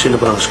 What's in the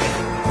basket?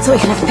 Thought we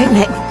could have a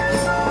picnic.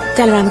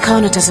 Dell around the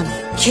corner does 'em.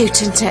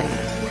 Cute, isn't it?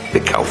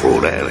 Bit cold for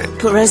all that, isn't it?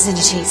 Put roses in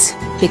the cheese.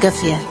 Be good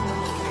for you.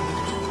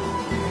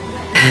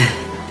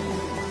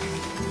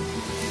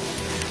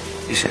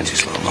 You sound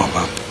just like my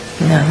mum.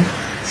 No,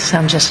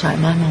 sound just like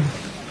my mum.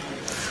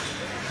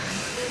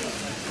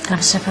 Can I have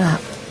a sip of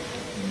that?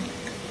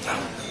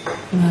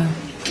 No.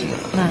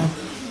 No.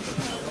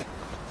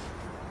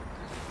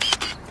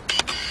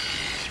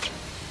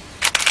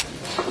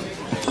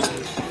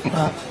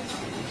 What?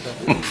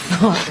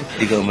 What?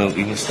 You got a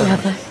milky moustache.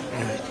 Rather.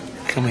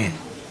 Come here.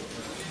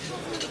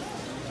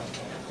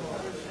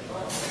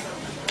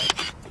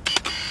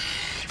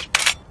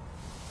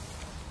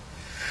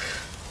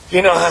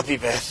 You're not happy,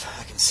 Beth.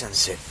 I can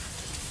sense it.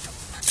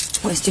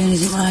 What he's doing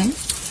isn't right.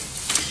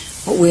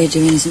 What we're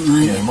doing isn't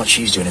right. Yeah, and what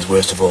she's doing is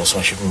worst of all, so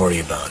I shouldn't worry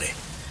about it.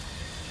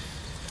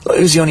 Look,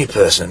 who's the only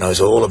person that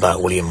knows all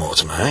about William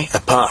Mortimer, eh?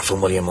 Apart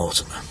from William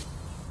Mortimer.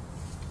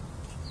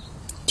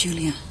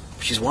 Julia.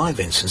 Which is why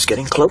Vincent's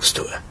getting close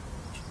to her.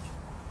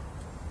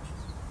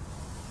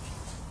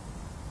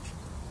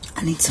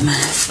 I need some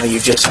air. No,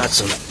 you've just had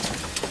some.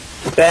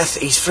 Beth,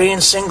 he's free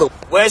and single.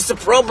 Where's the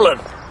problem?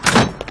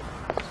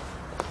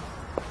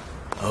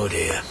 Oh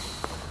dear.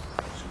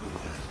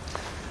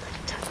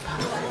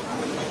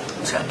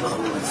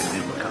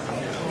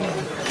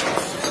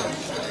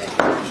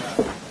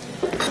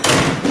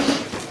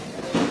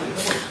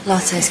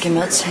 Latte, skim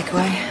milk to take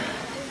away.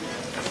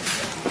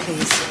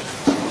 Please.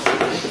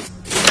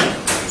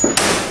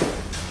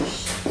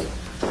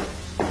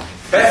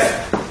 Beth!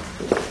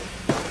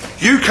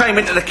 You came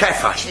into the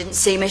cafe. She didn't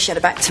see me, she had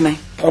her back to me.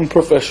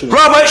 Unprofessional.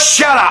 Robert,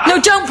 shut up! No,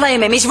 don't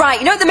blame him, he's right.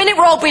 You know, at the minute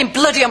we're all being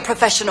bloody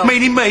unprofessional.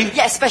 Meaning me?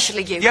 Yeah,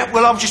 especially you. Yeah,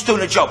 well, I'm just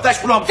doing a job.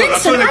 That's what I'm doing.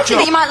 Vincent, I'm doing I a think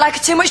job. you might like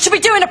her too much to be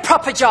doing a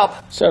proper job.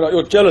 Sound like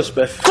you're jealous,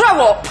 Beth. Grow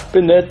up!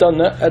 Been there, done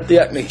that, had the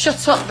acne.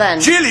 Shut up then.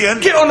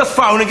 Gillian, get on the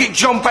phone and get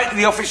John back to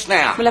the office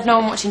now. We'll have no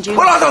one watching Julia.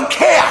 Well, I don't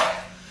care.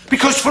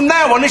 Because from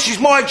now on, this is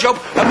my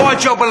job and my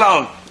job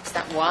alone. Is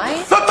that why?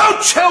 Look,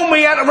 don't tell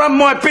me how to run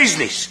my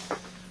business.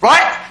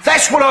 Right?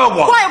 That's what I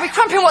want. Why are we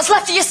cramping what's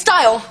left of your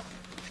style?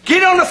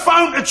 Get on the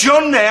phone to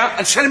John now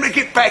and tell him to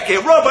get back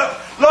here. Robert,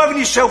 liven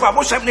yourself up.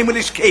 What's happening with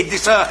this kid,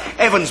 this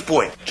Evans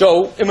boy?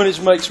 Joel, him and his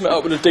mates met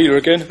up with a dealer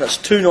again. That's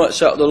 2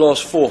 nights out of the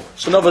last 4.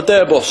 It's another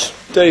dare, boss.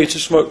 Dare you to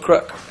smoke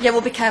crack. Yeah,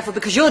 well, be careful,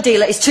 because your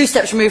dealer is 2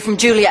 steps removed from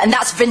Julia, and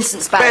that's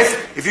Vincent's bag.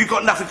 Beth, if you've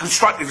got nothing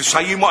constructive to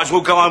say, you might as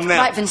well go home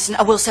now. Right, Vincent,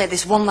 I will say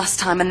this one last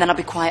time, and then I'll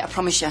be quiet, I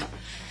promise you.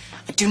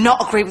 I do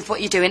not agree with what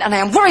you're doing, and I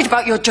am worried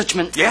about your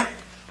judgment. Yeah?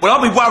 Well,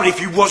 I'd be worried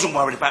if you wasn't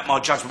worried about my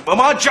judgment. Well,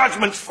 my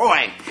judgment's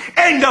fine.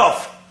 End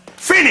of.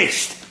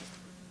 Finished.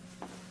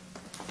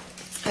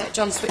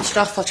 John switched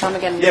off. I'll try him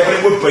again. Yeah, but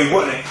it would be,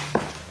 wouldn't it?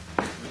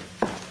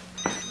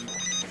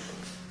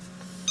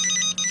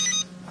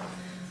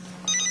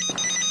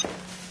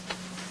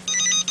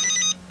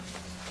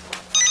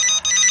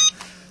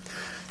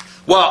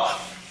 What?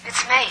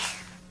 It's me.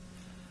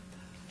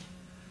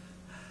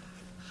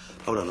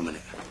 Hold on a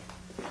minute.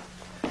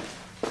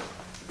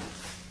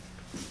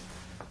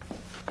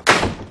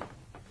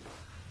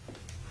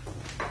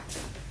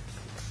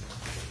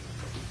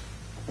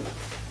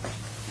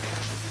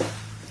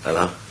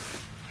 Hello?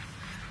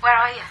 Where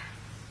are you?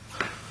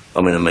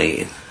 I'm in a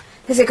meeting.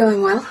 Is it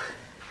going well?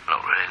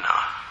 Not really, no.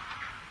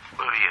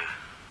 Where are you?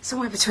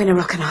 Somewhere between a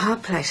rock and a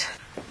hard place.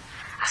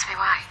 Ask me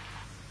why.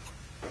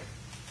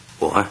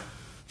 Why?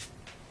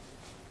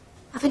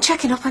 I've been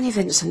checking up on you,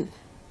 Vincent.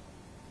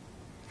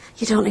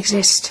 You don't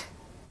exist.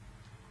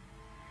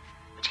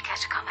 Would you care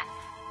to comment?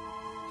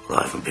 Well,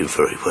 I haven't been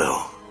very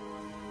well.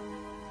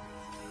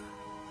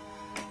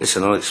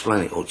 Listen, I'll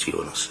explain it all to you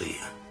when I see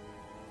you.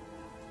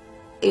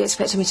 Are you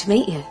expecting me to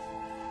meet you?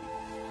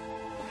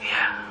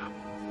 Yeah.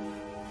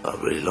 I'd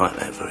really like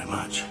that very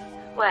much.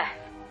 Where?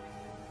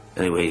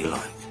 Anywhere you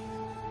like.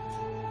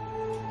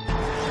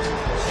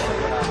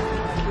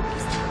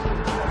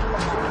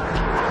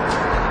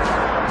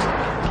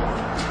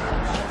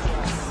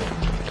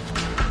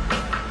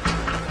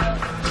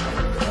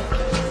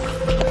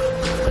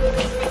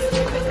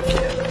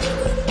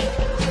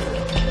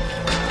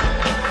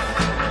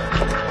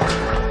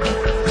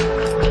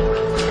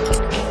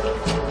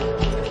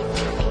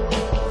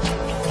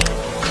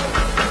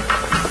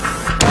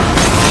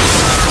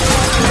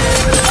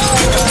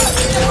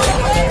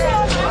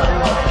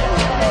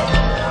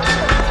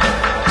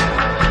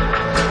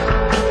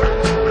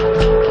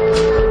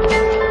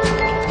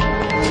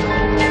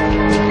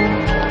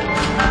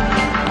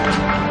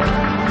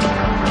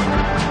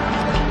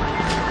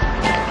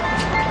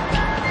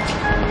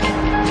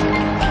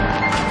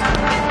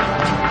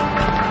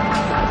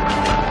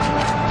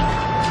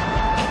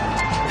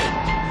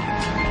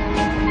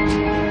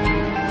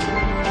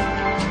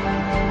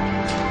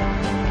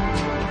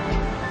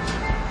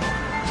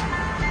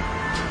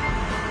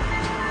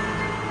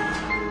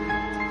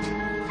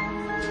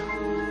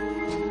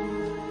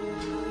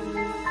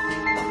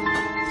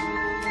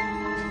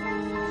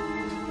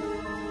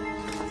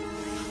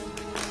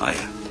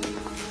 Hiya.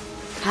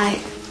 Hi.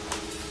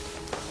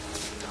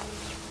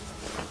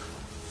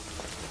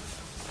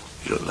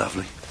 You look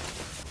lovely.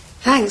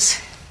 Thanks.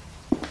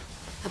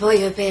 I bought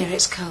you a beer.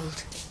 It's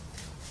cold.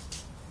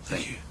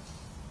 Thank you.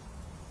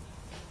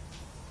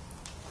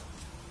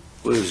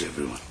 Where is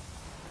everyone?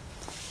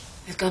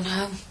 They've gone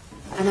home.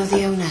 I know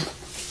the owner.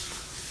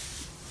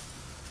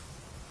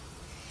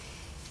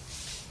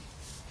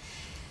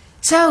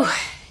 So,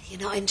 you're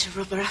not into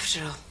rubber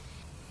after all?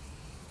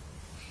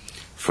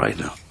 Afraid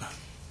not.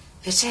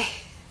 Pity.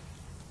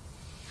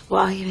 What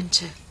are you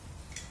into?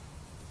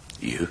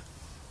 You?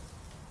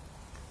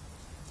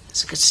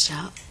 That's a good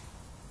start.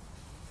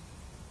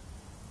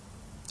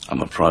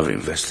 I'm a private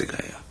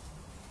investigator.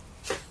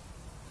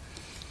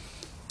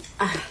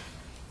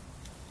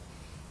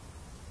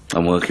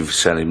 I'm working for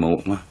Sally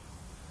Mortimer,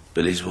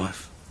 Billy's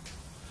wife.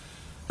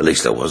 At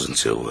least I was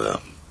until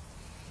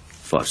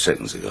 5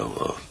 seconds ago,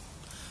 or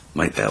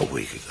made that a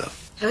week ago.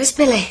 Who is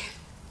Billy?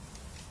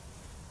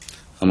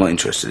 I'm not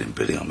interested in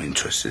Billy, I'm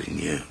interested in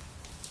you.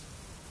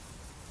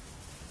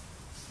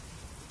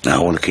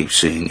 Now I want to keep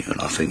seeing you,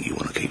 and I think you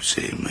want to keep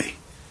seeing me.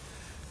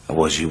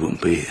 Otherwise you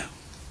wouldn't be here.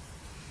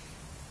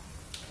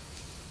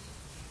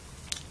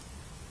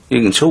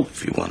 You can talk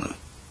if you want to.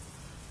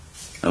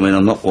 I mean,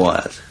 I'm not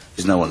wired.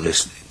 There's no one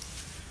listening.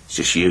 It's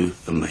just you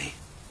and me.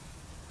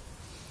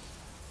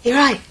 You're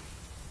right.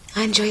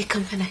 I enjoy your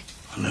company.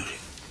 I know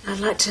you. I'd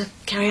like to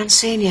carry on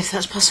seeing you if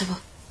that's possible.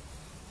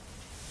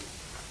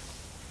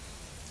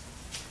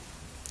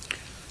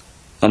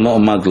 I'm not a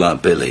mug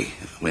like Billy.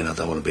 I mean, I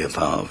don't want to be a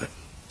part of it.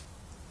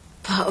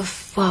 Part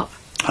of what?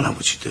 I know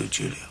what you do,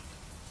 Julia.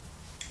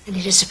 And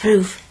you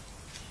disapprove?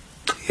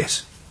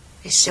 Yes.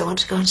 You still want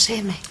to go and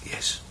see me?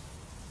 Yes.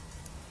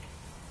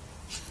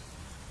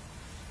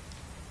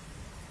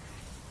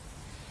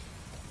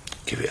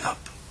 Give it up.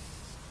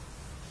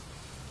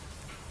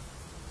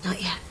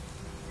 Not yet.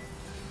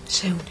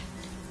 Soon.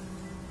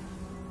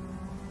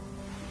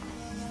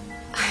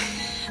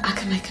 I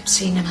can make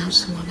obscene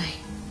amounts of money.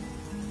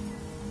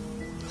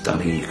 I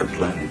don't hear you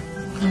complaining.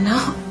 I'm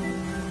not.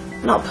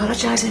 I'm not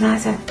apologising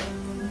either.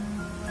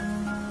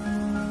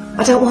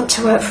 I don't want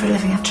to work for a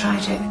living. I've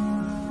tried it.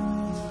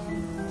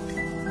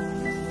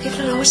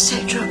 People will always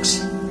take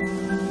drugs.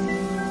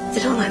 They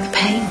don't like the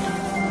pain.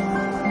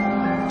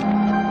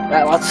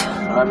 Right, lads.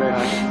 Right, very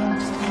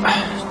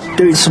nice.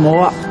 Doing some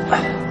more. What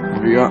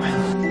have you got?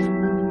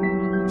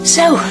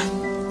 So,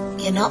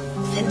 you're not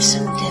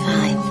Vincent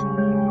Devine?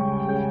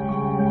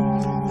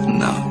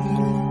 No.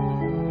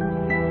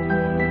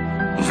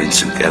 I'm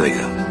Vincent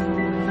Gallagher.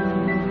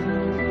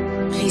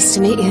 Pleased to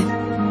meet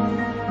you.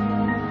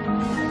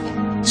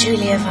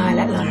 Julia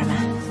Violet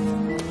Lorimer.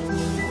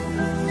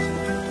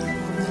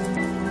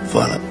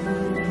 Violet.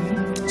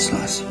 It's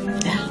nice.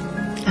 Yeah,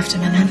 after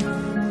my nan.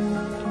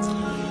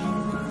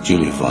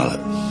 Julia Violet.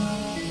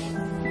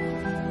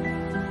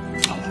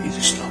 I want you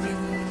to stop it.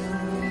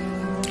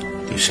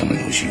 Do something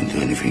else, you can do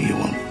anything you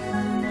want.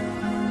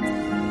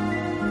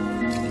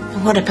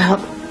 And what about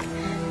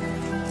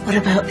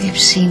the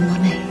obscene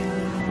money?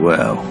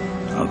 Well,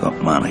 I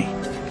got money.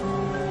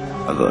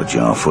 I got a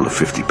jar full of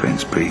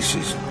 50p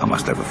pieces. I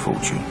must have a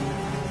fortune.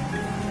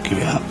 Give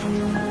it up.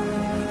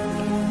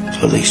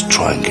 So at least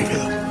try and give it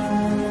up.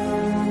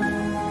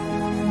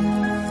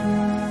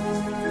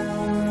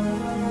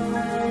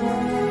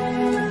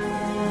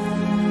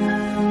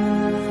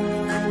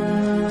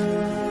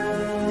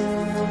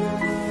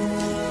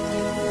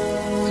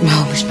 Come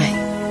home with me.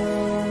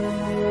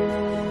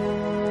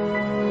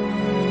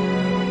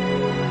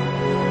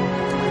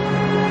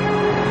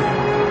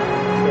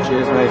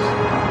 Cheers, mate.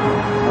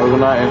 Have a good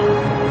night.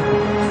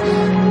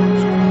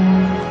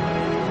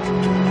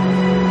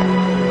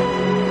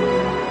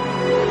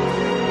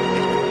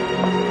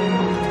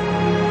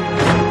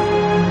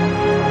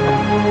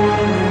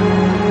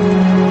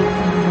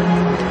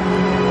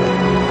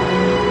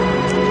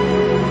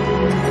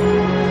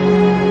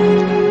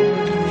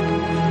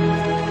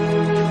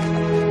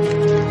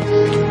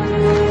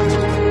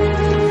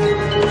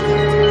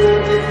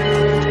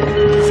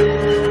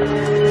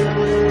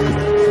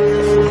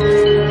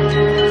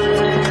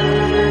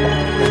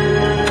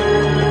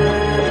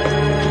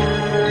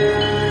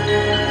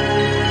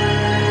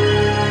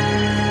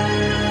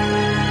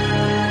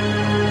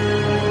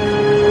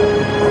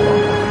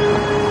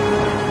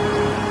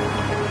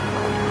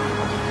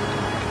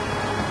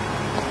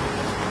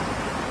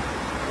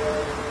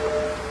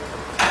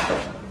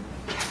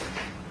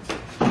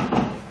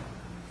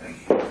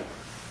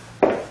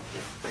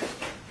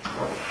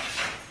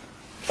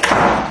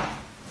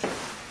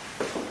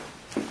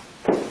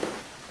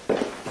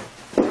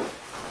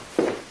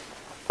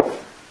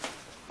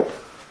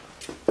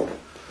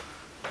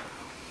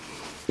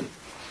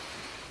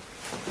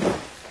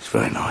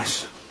 Very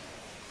nice.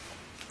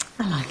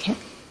 I like it.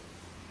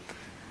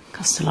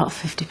 Cost a lot of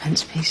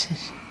 50p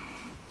pieces.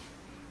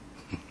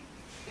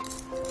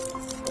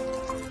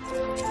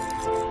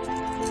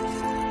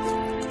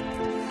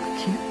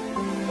 Thank you.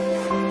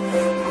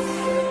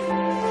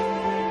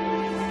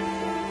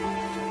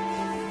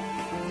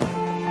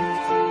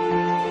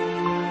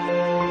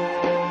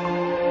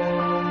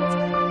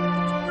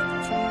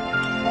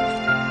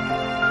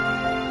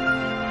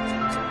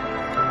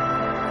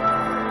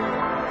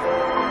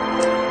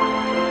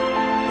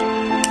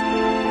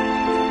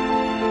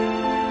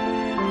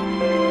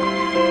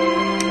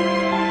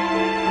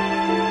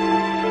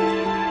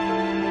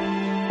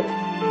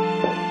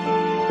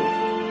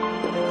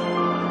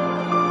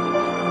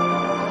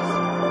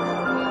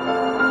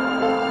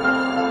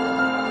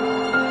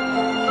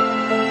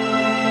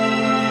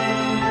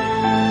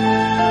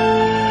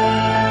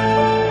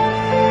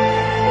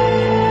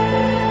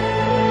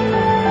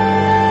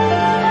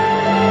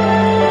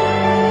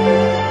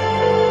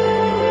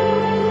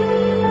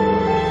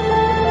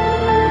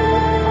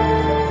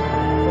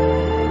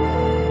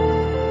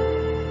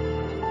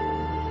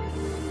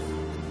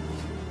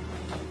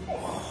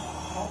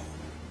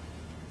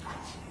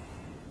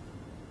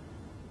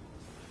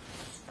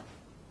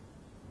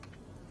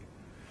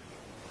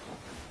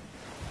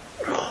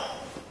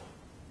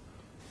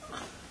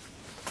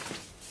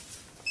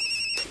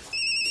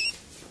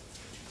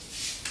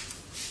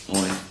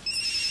 Morning.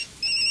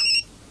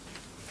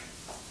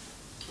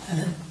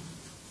 Hello.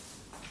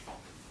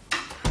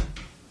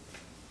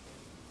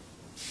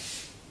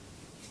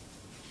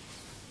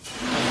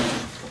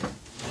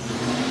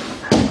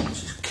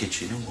 Is this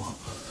kitchen or what?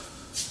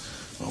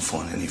 I'll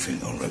find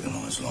anything I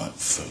recognise like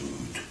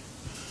food.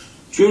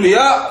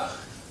 Julia!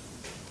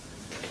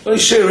 Any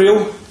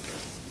cereal?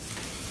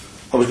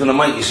 I was going to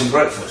make you some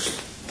breakfast.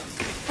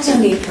 I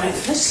don't need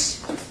breakfast.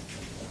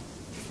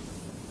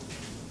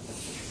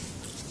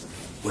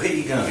 Where are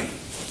you going?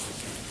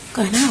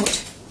 Going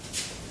out.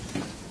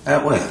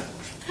 Out where?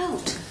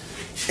 Out.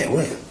 Yeah,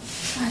 where?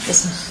 Right,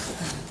 listen.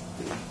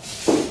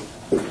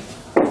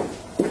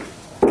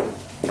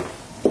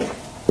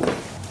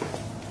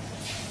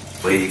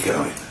 Where are you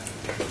going?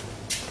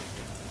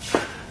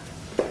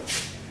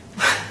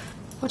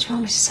 What do you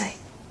want me to say?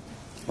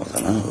 I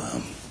don't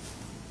know,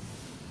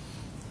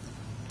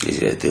 is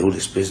it a deal,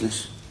 this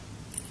business?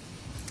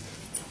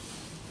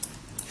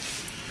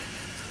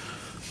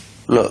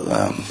 Look,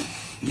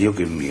 you're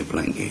giving me a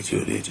blank here,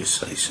 Julia, just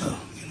say so.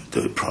 You know,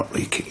 Do it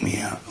properly, kick me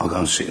out. I'll go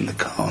and sit in the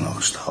car and I'll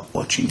start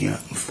watching you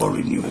and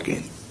following you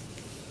again.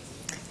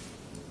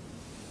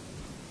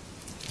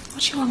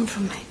 What do you want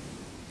from me?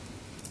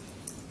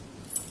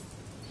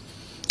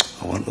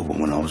 I want the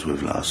woman I was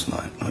with last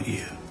night, not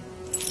you.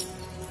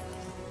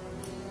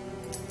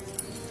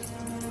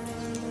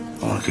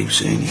 I want to keep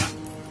seeing you.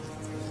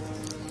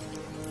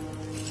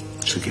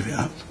 So give it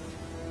up.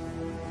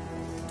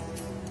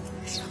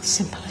 It's not as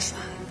simple as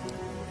that.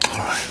 All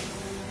right.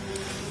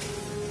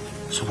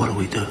 So what do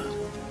we do?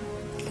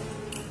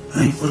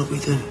 Hey, what do we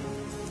do?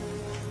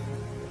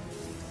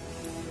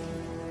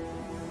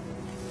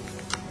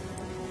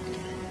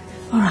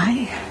 All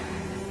right.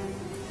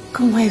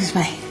 Come away with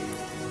me.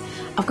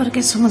 I've got to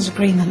get someone's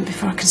agreement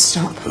before I can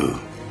stop. Who?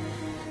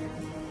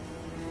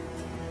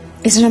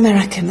 He's an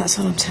American, that's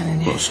all I'm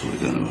telling you. What, so we're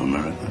going to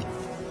America?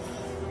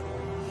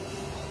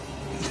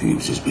 You think it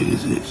was as big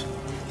as this?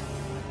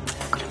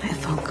 I've got to make a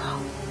phone call.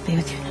 Be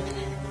with you in a minute.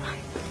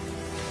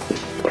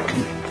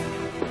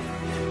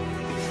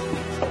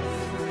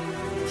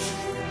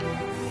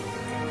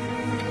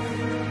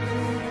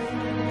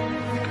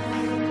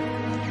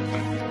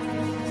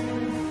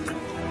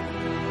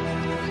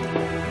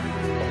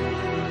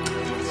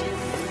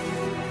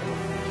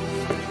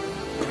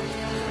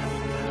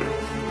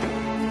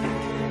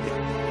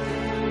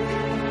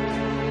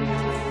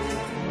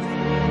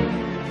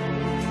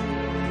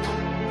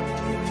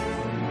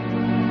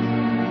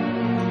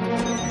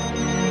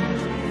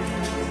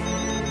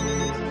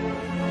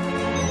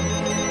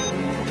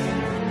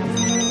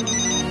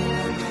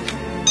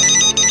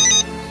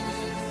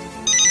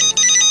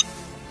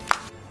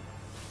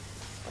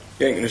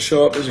 He ain't gonna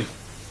show up, is he?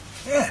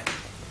 Yeah.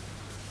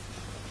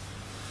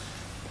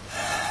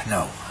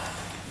 No.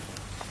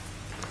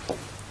 Do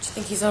you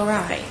think he's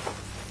alright?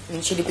 I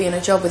mean, should he be in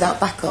a job without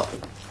backup?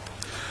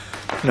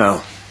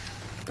 No.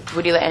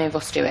 Would you let any of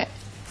us do it?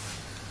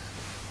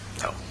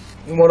 No.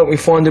 Then why don't we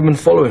find him and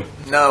follow him?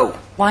 No.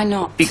 Why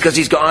not? Because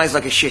he's got eyes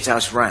like a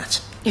shithouse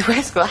rat. He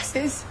wears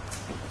glasses.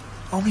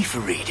 Only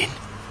for reading.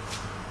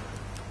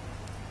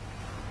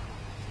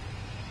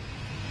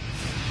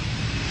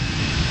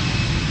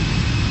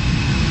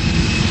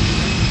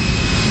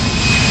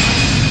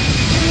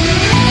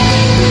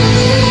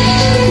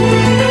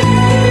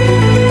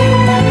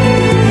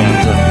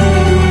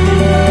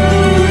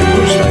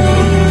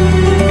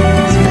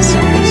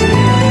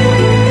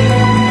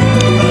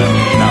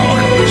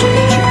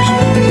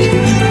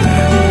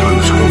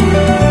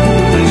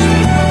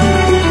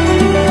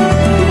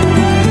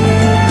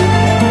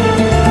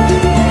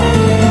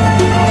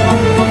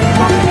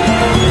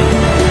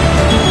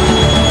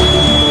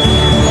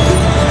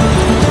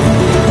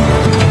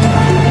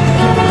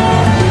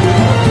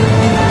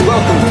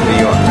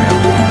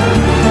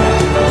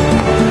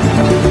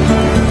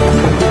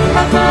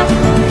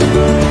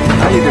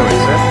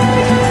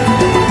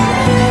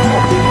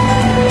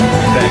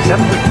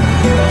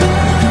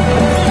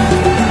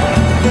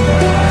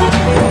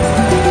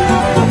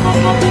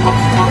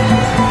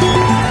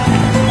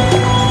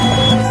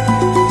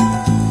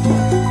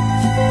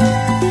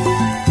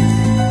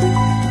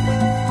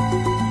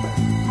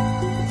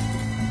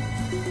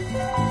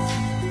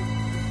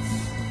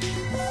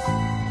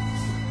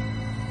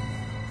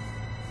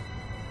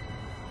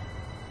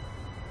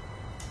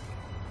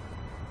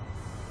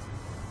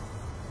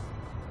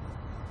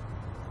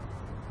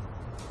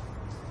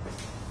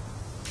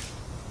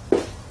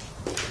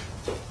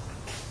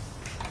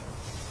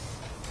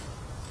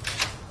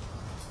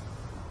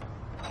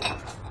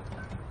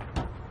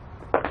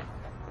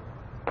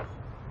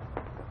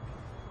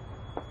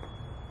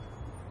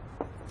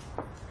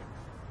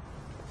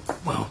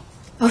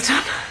 All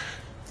done.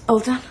 All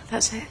done,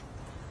 that's it.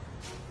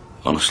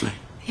 Honestly?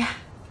 Yeah.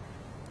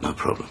 No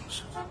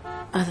problems.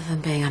 Other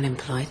than being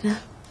unemployed now.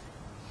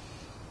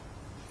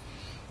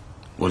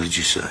 What did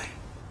you say?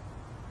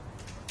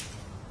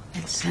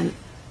 Vincent,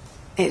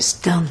 it's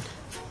done.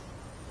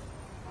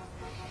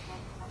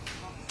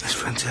 That's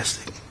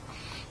fantastic.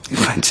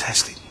 You're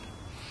fantastic.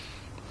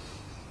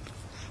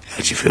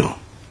 How'd you feel?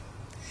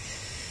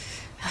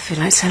 I feel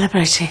like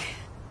celebrating.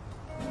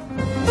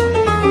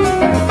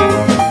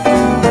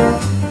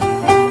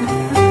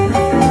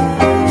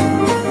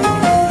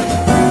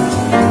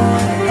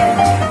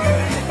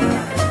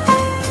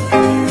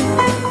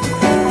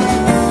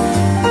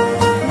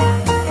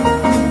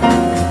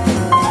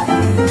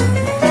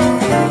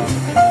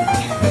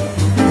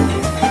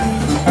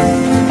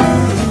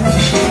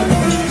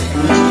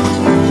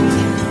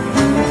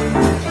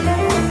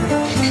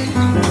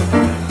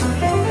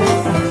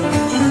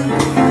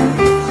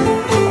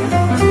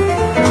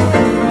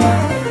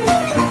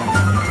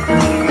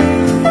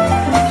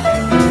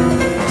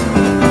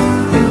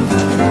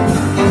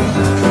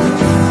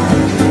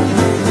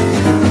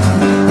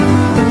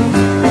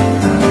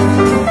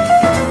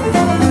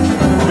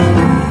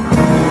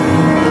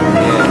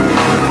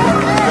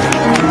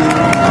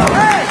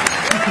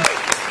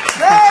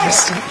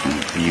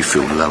 You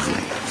feel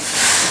lovely.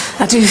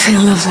 I do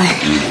feel lovely.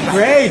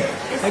 Great.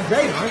 Hey,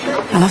 great, aren't they?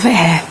 I love it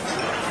here.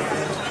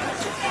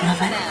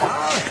 Love it.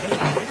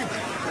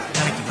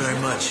 Thank you very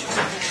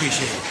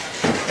Appreciate it.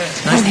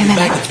 Nice to be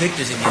back at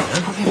Victor's again,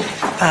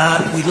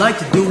 huh? We'd like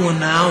to do one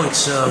now.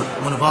 It's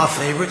one of our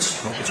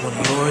favorites. Hope it's one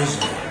of yours.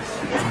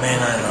 The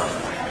Man I Love.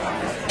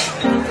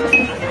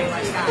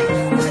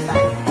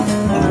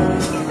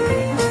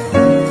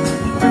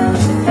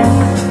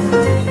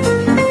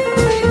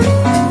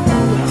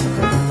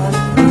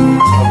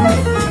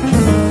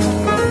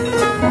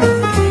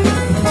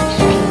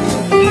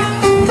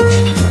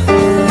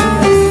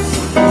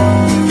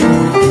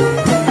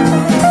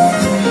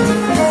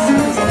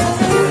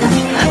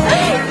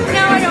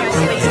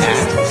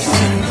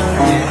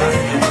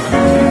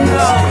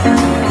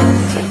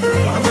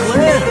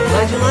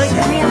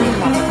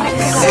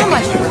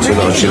 Two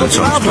large gin and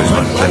tonics, please,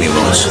 mate. Plenty of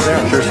ice.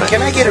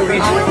 Can I get a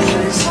refill?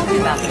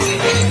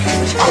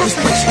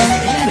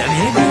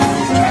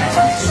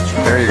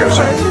 There you go,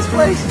 sir.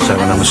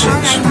 Table number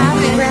 6. You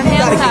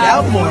gotta get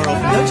out more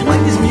often. Don't you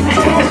like this music?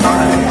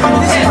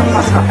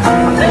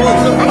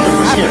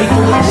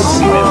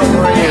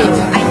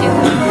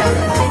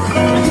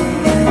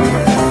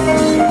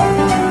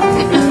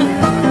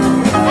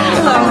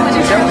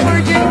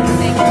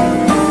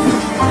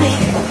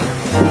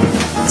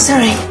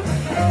 Sorry.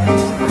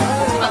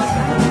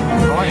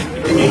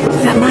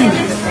 Is that mine?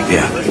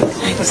 Yeah.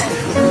 Thanks.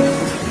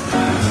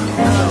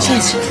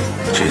 Cheers.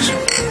 Cheers.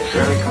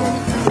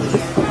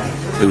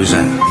 Who was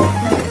that?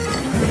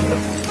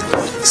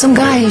 Some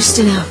guy I used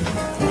to know.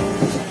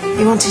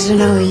 He wanted to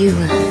know who you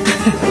were.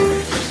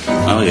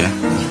 Oh, yeah.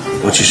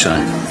 What'd you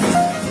say?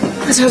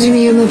 I told him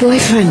you were my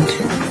boyfriend.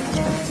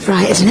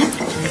 Right, isn't it?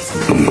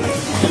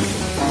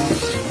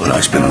 Well,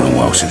 it's been a long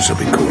while since I've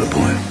been called a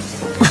boy.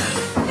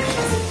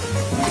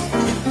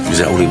 Is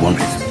that all he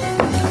wanted?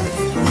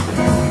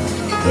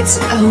 It's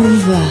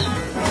over.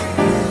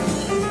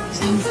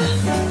 It's over.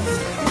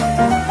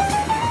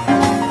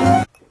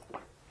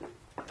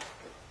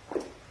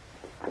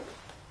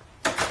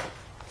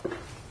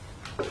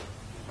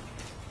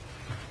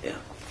 Yeah.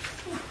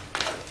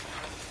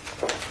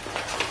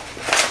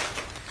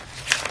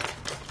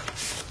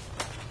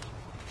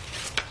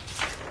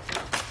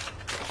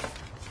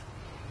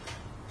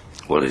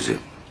 What is it?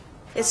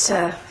 It's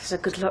a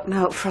good luck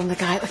note from the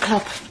guy at the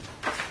club.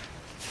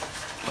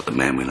 What, the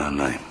man with no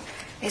name?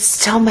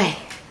 It's Tommy.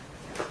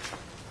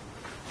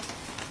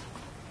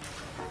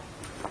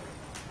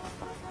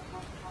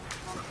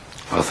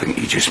 I think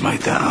you just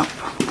made that up.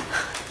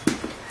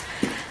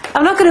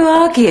 I'm not going to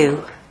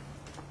argue.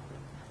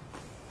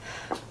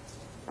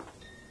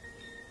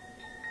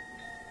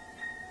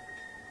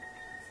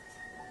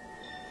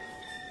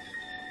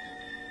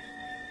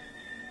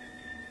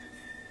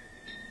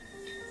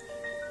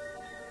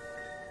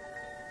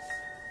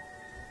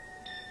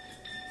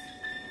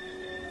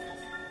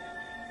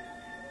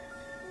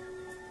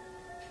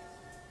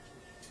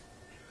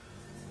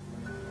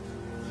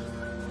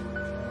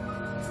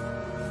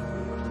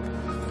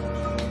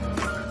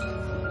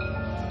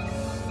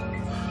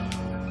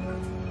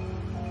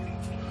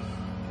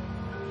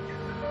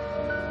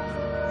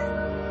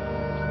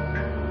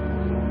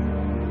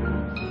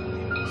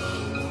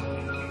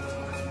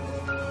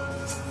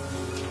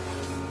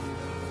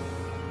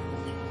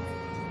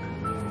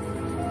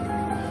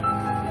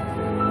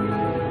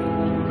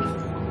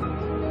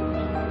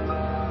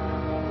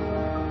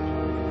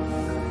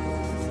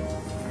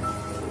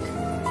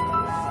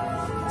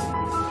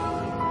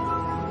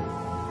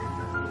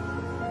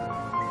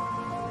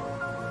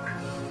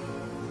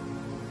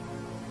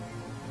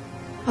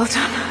 All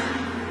done.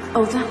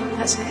 All done.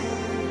 That's it.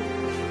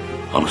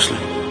 Honestly?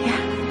 Yeah.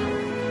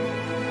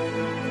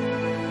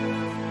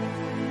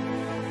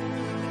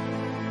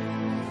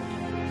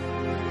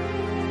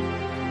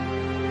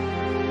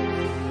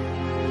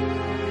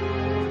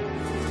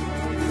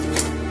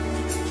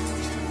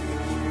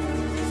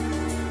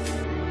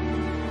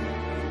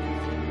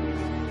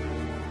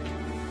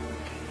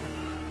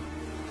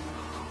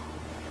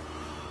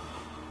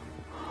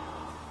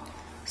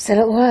 Still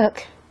at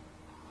work?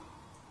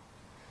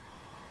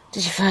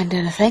 Did you find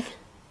anything?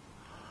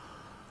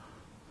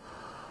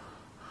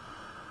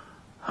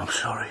 I'm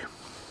sorry.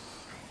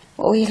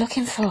 What were you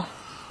looking for?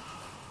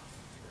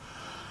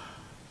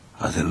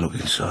 I didn't look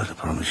inside, I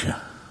promise you.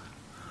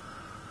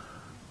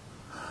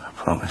 I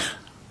promise.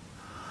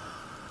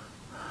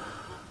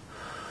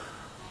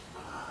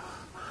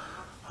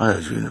 I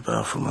heard you in the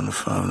bathroom on the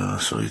phone and I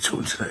saw you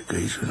talking to that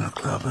geezer in the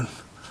club and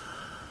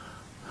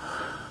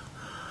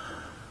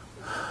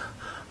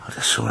I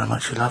just saw how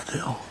much you loved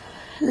it all.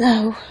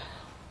 No.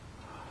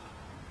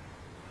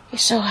 You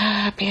saw how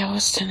happy I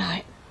was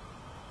tonight.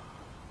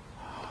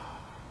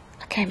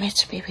 I came here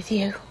to be with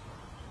you.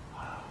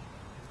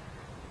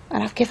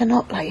 And I've given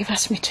up like you've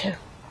asked me to.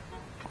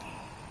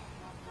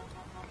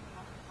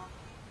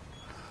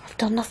 I've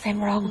done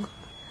nothing wrong.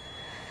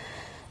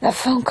 That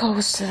phone call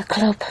was to the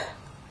club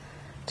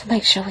to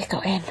make sure we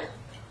got in.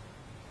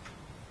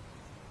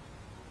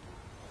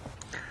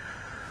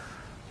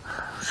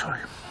 Sorry.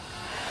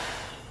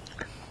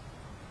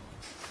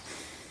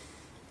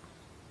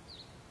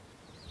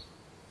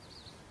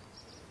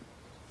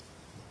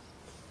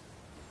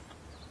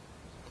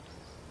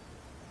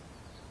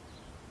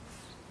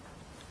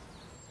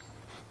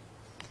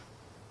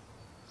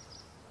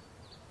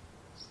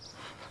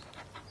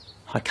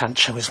 I can't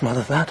show his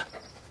mother that.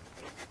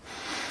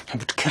 It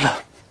would kill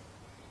her.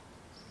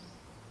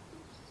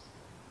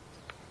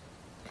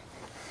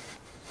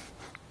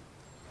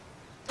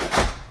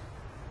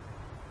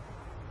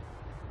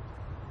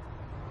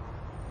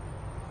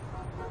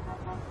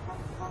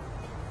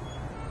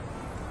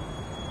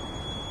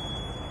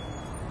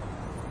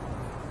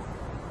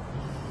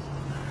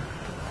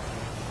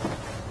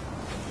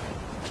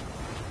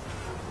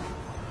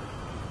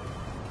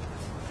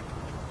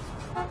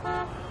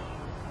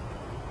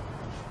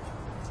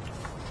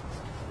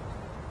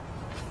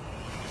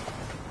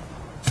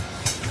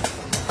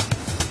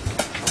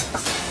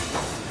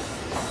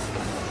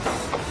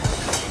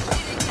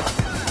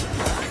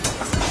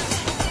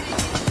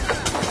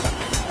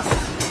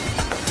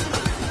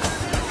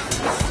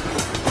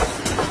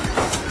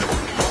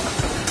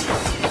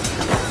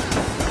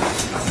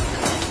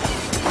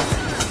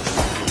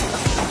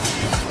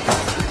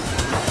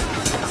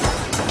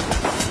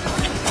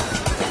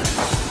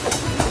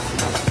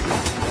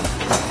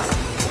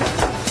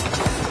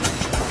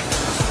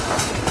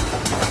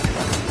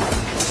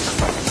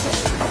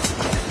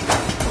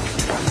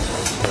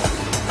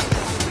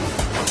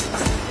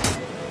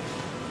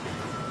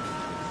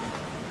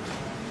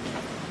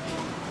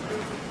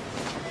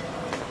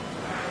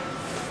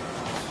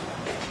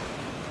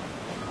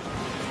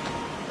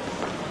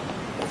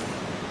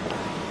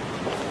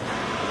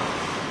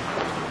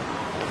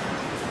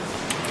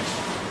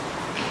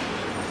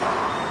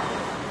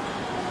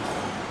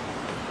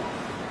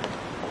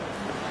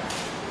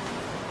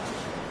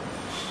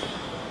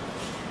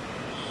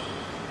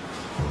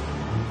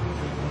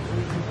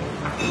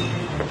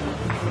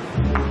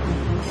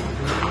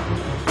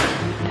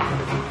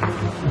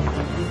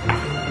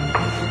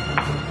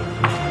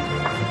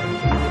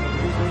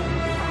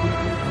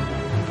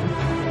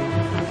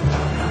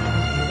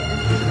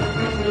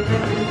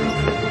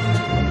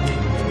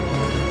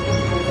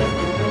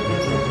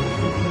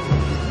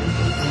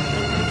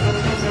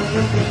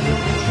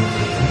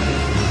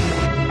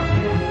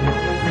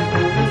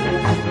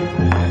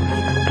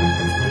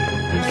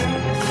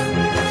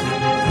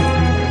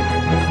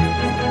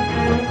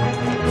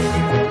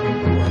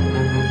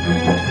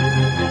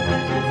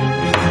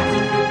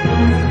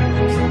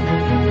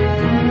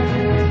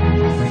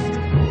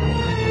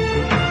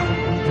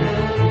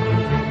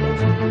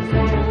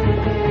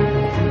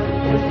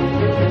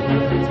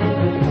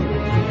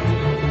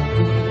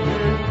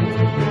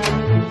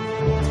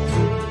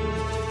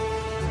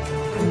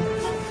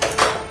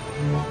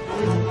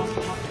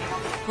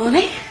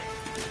 Morning.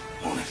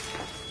 Morning.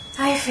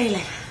 How are you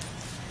feeling?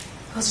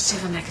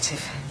 Positive or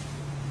negative?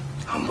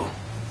 Humble.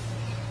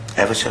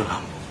 Ever so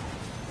humble.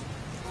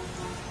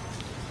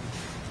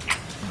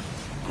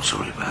 I'm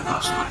sorry about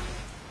last night.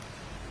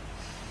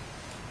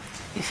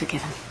 You're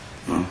forgiven.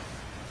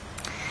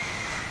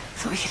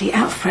 Thought we could eat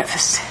out for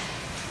breakfast.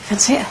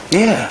 Fancy it?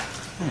 Yeah.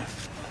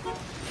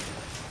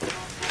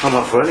 I'm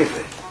up for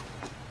anything.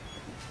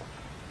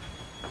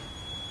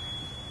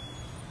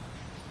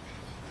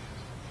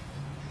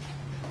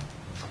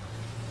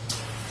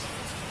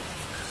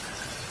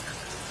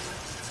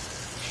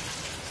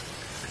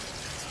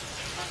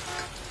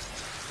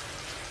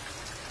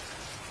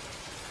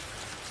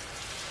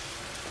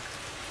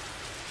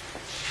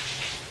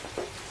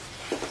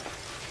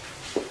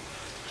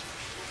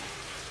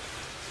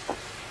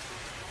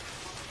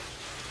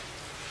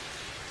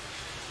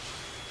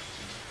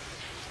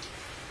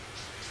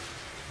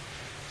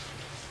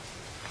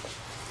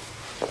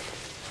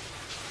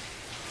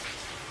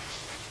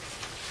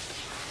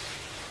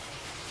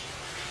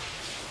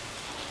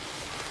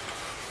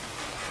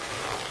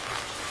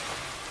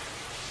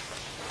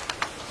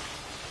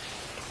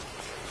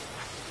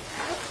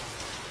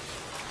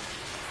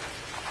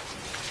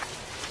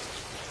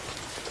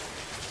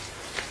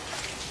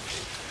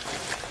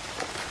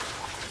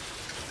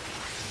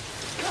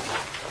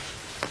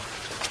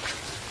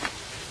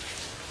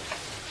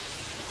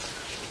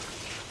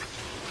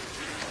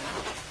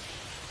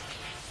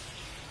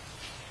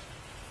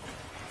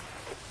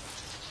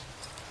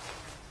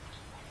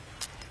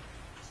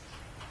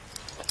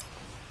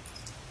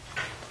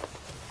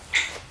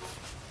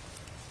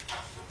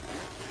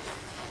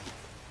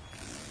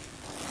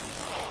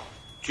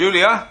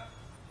 Julia?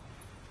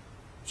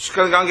 Just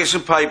gotta go and get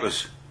some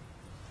papers.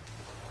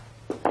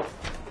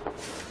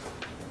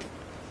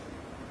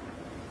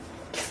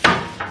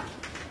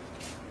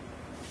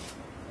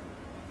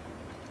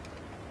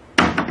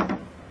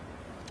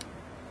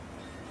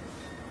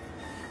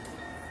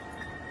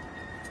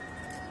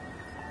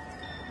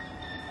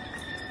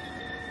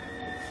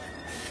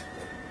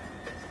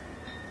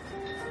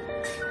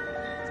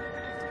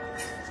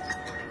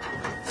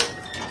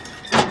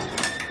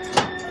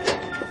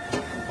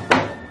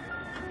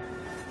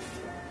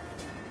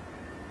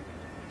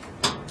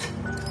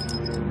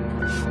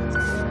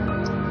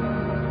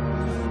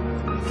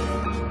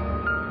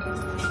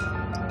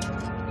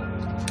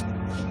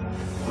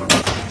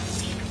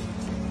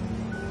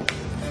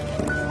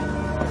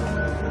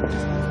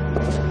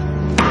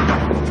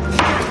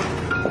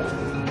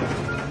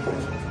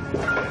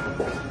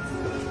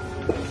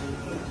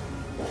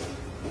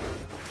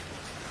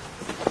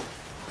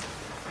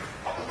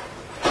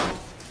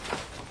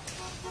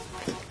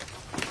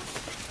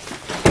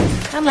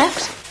 And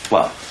left.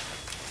 What?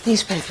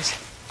 Newspapers.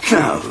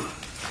 No.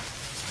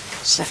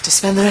 Just have to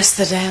spend the rest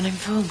of the day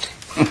uninformed.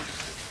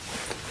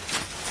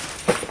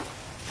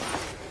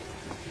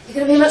 You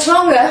gonna be much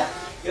longer?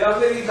 Yeah,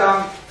 I've nearly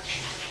done.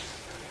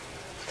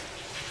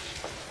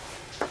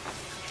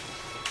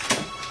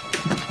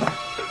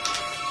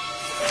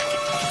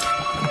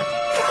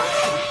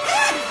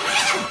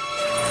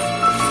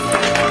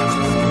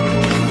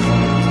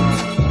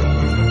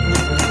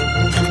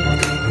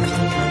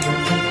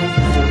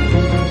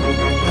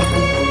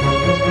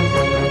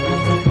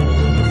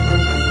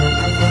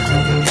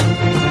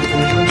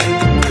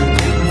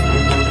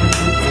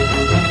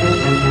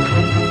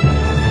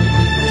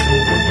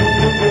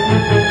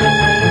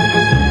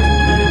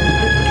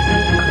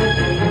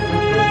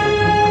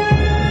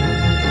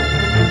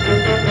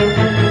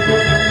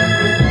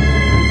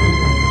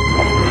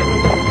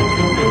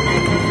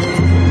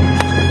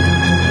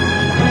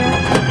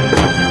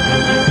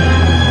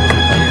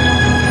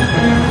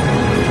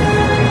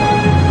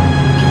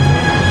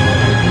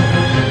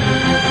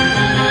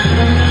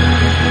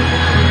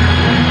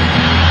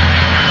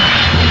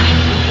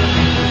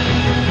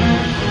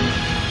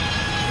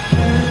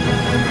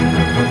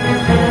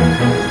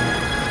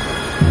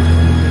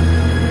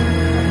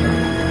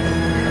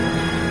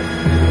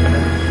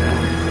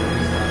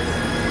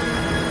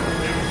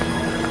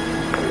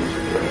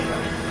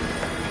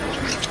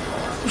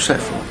 What's that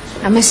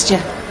for? I missed you.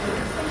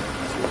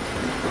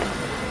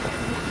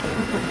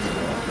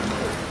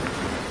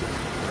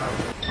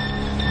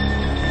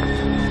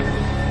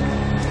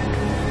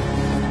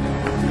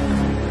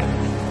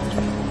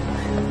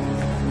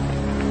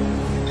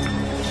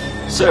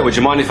 Sir, would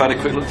you mind if I had a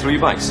quick look through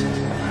your bags?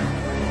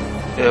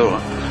 Yeah, all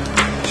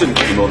right. Shouldn't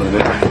take you more than a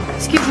minute.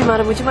 Excuse me,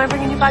 madam, would you mind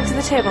bringing your bag to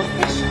the table?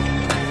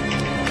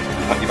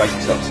 Pack your bags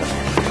yourself, sir.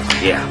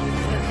 Yeah.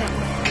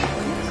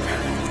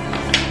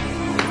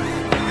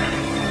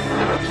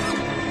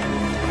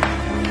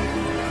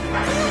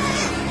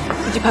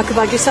 Did you pack a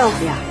bag yourself?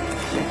 Yeah.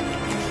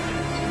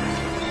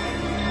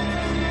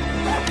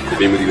 You've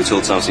been with you at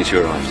all time since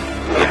you arrived?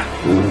 Yeah.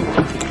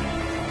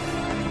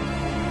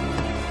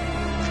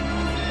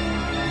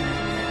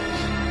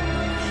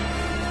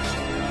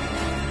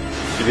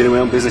 You've been away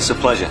on business or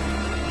pleasure?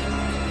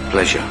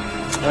 Pleasure.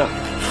 Oh.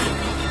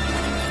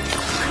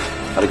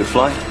 Had a good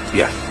flight?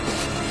 Yeah.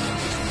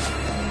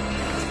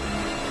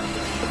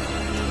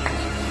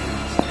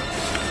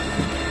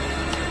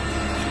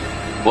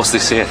 What's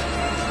this here?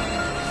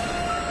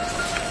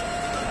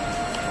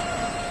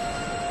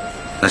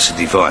 That's a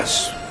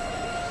device.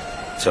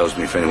 Tells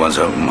me if anyone's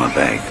opened my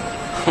bag.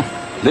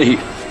 Me?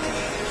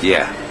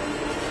 Yeah.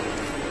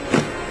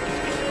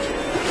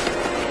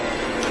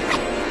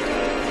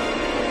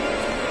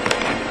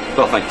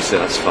 Well, thank you, sir.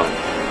 That's fine.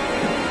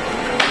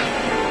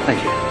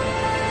 Thank you.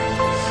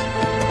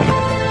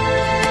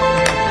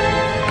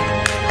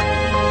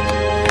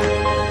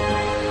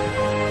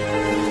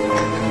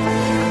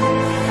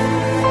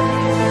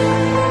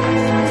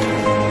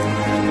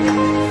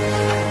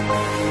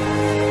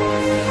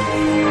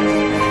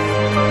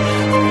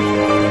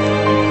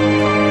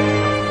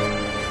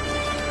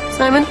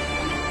 Simon?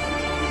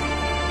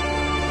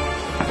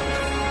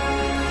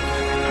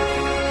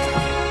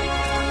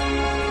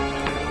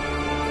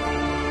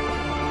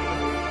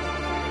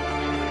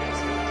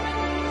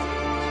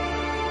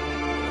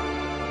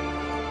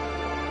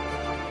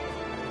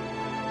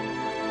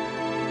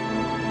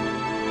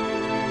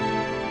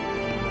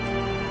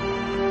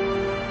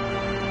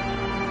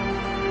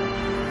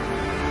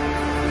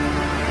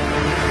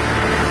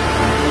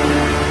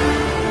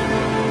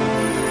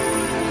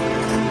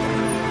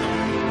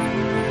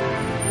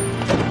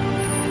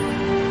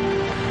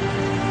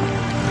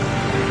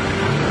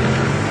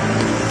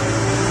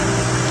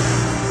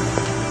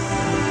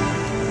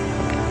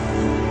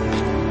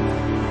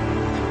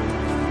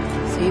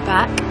 So you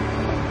back?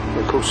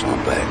 Of course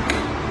I'm back.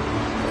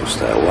 I'll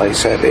stay away,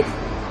 it's habit.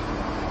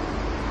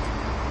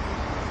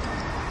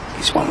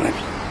 It's one of them.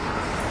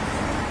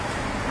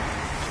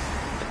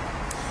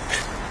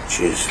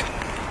 Cheers.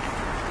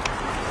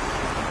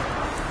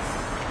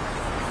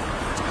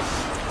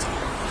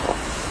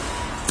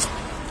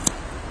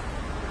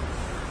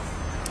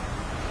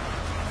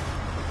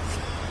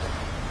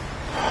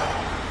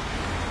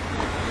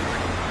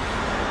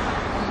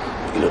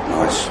 You look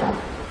nice.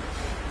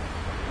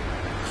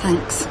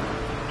 Thanks.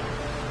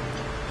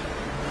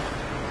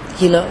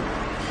 You look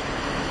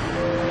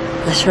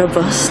like you're a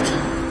bust.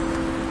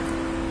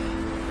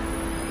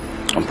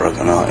 I'm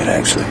broken-hearted,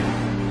 actually.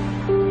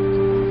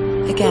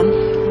 Again?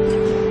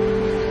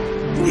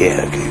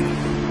 Yeah, again.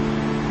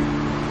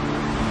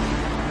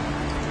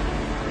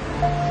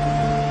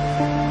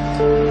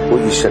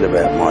 What you said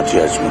about my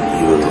judgment,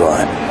 you were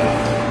right.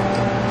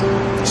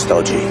 It's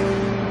dodgy.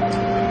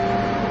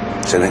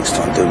 So next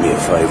time, do me a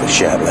favour,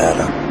 shout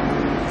louder.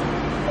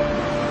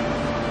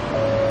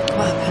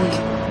 What happened?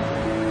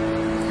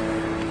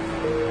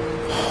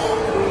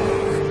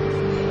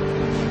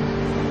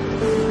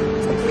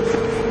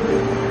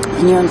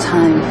 And you're on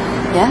time,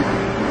 yeah?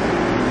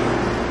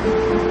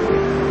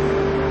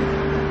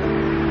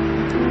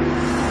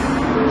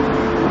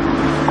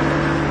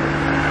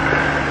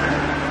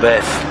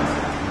 Beth.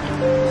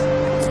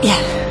 Yeah.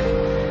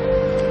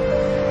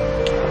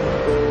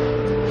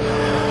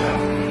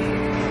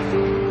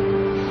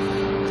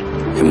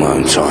 In my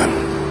own time.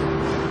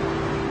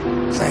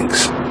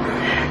 Thanks.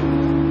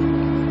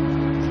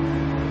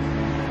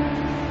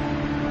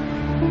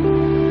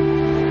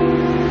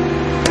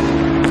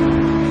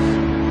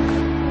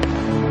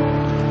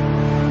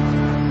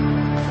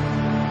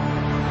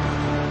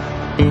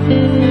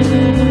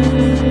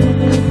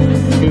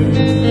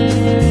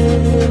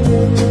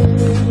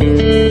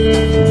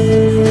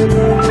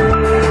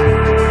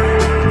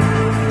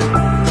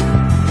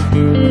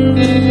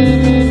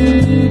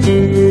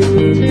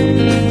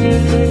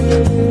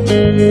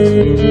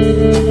 Thank you.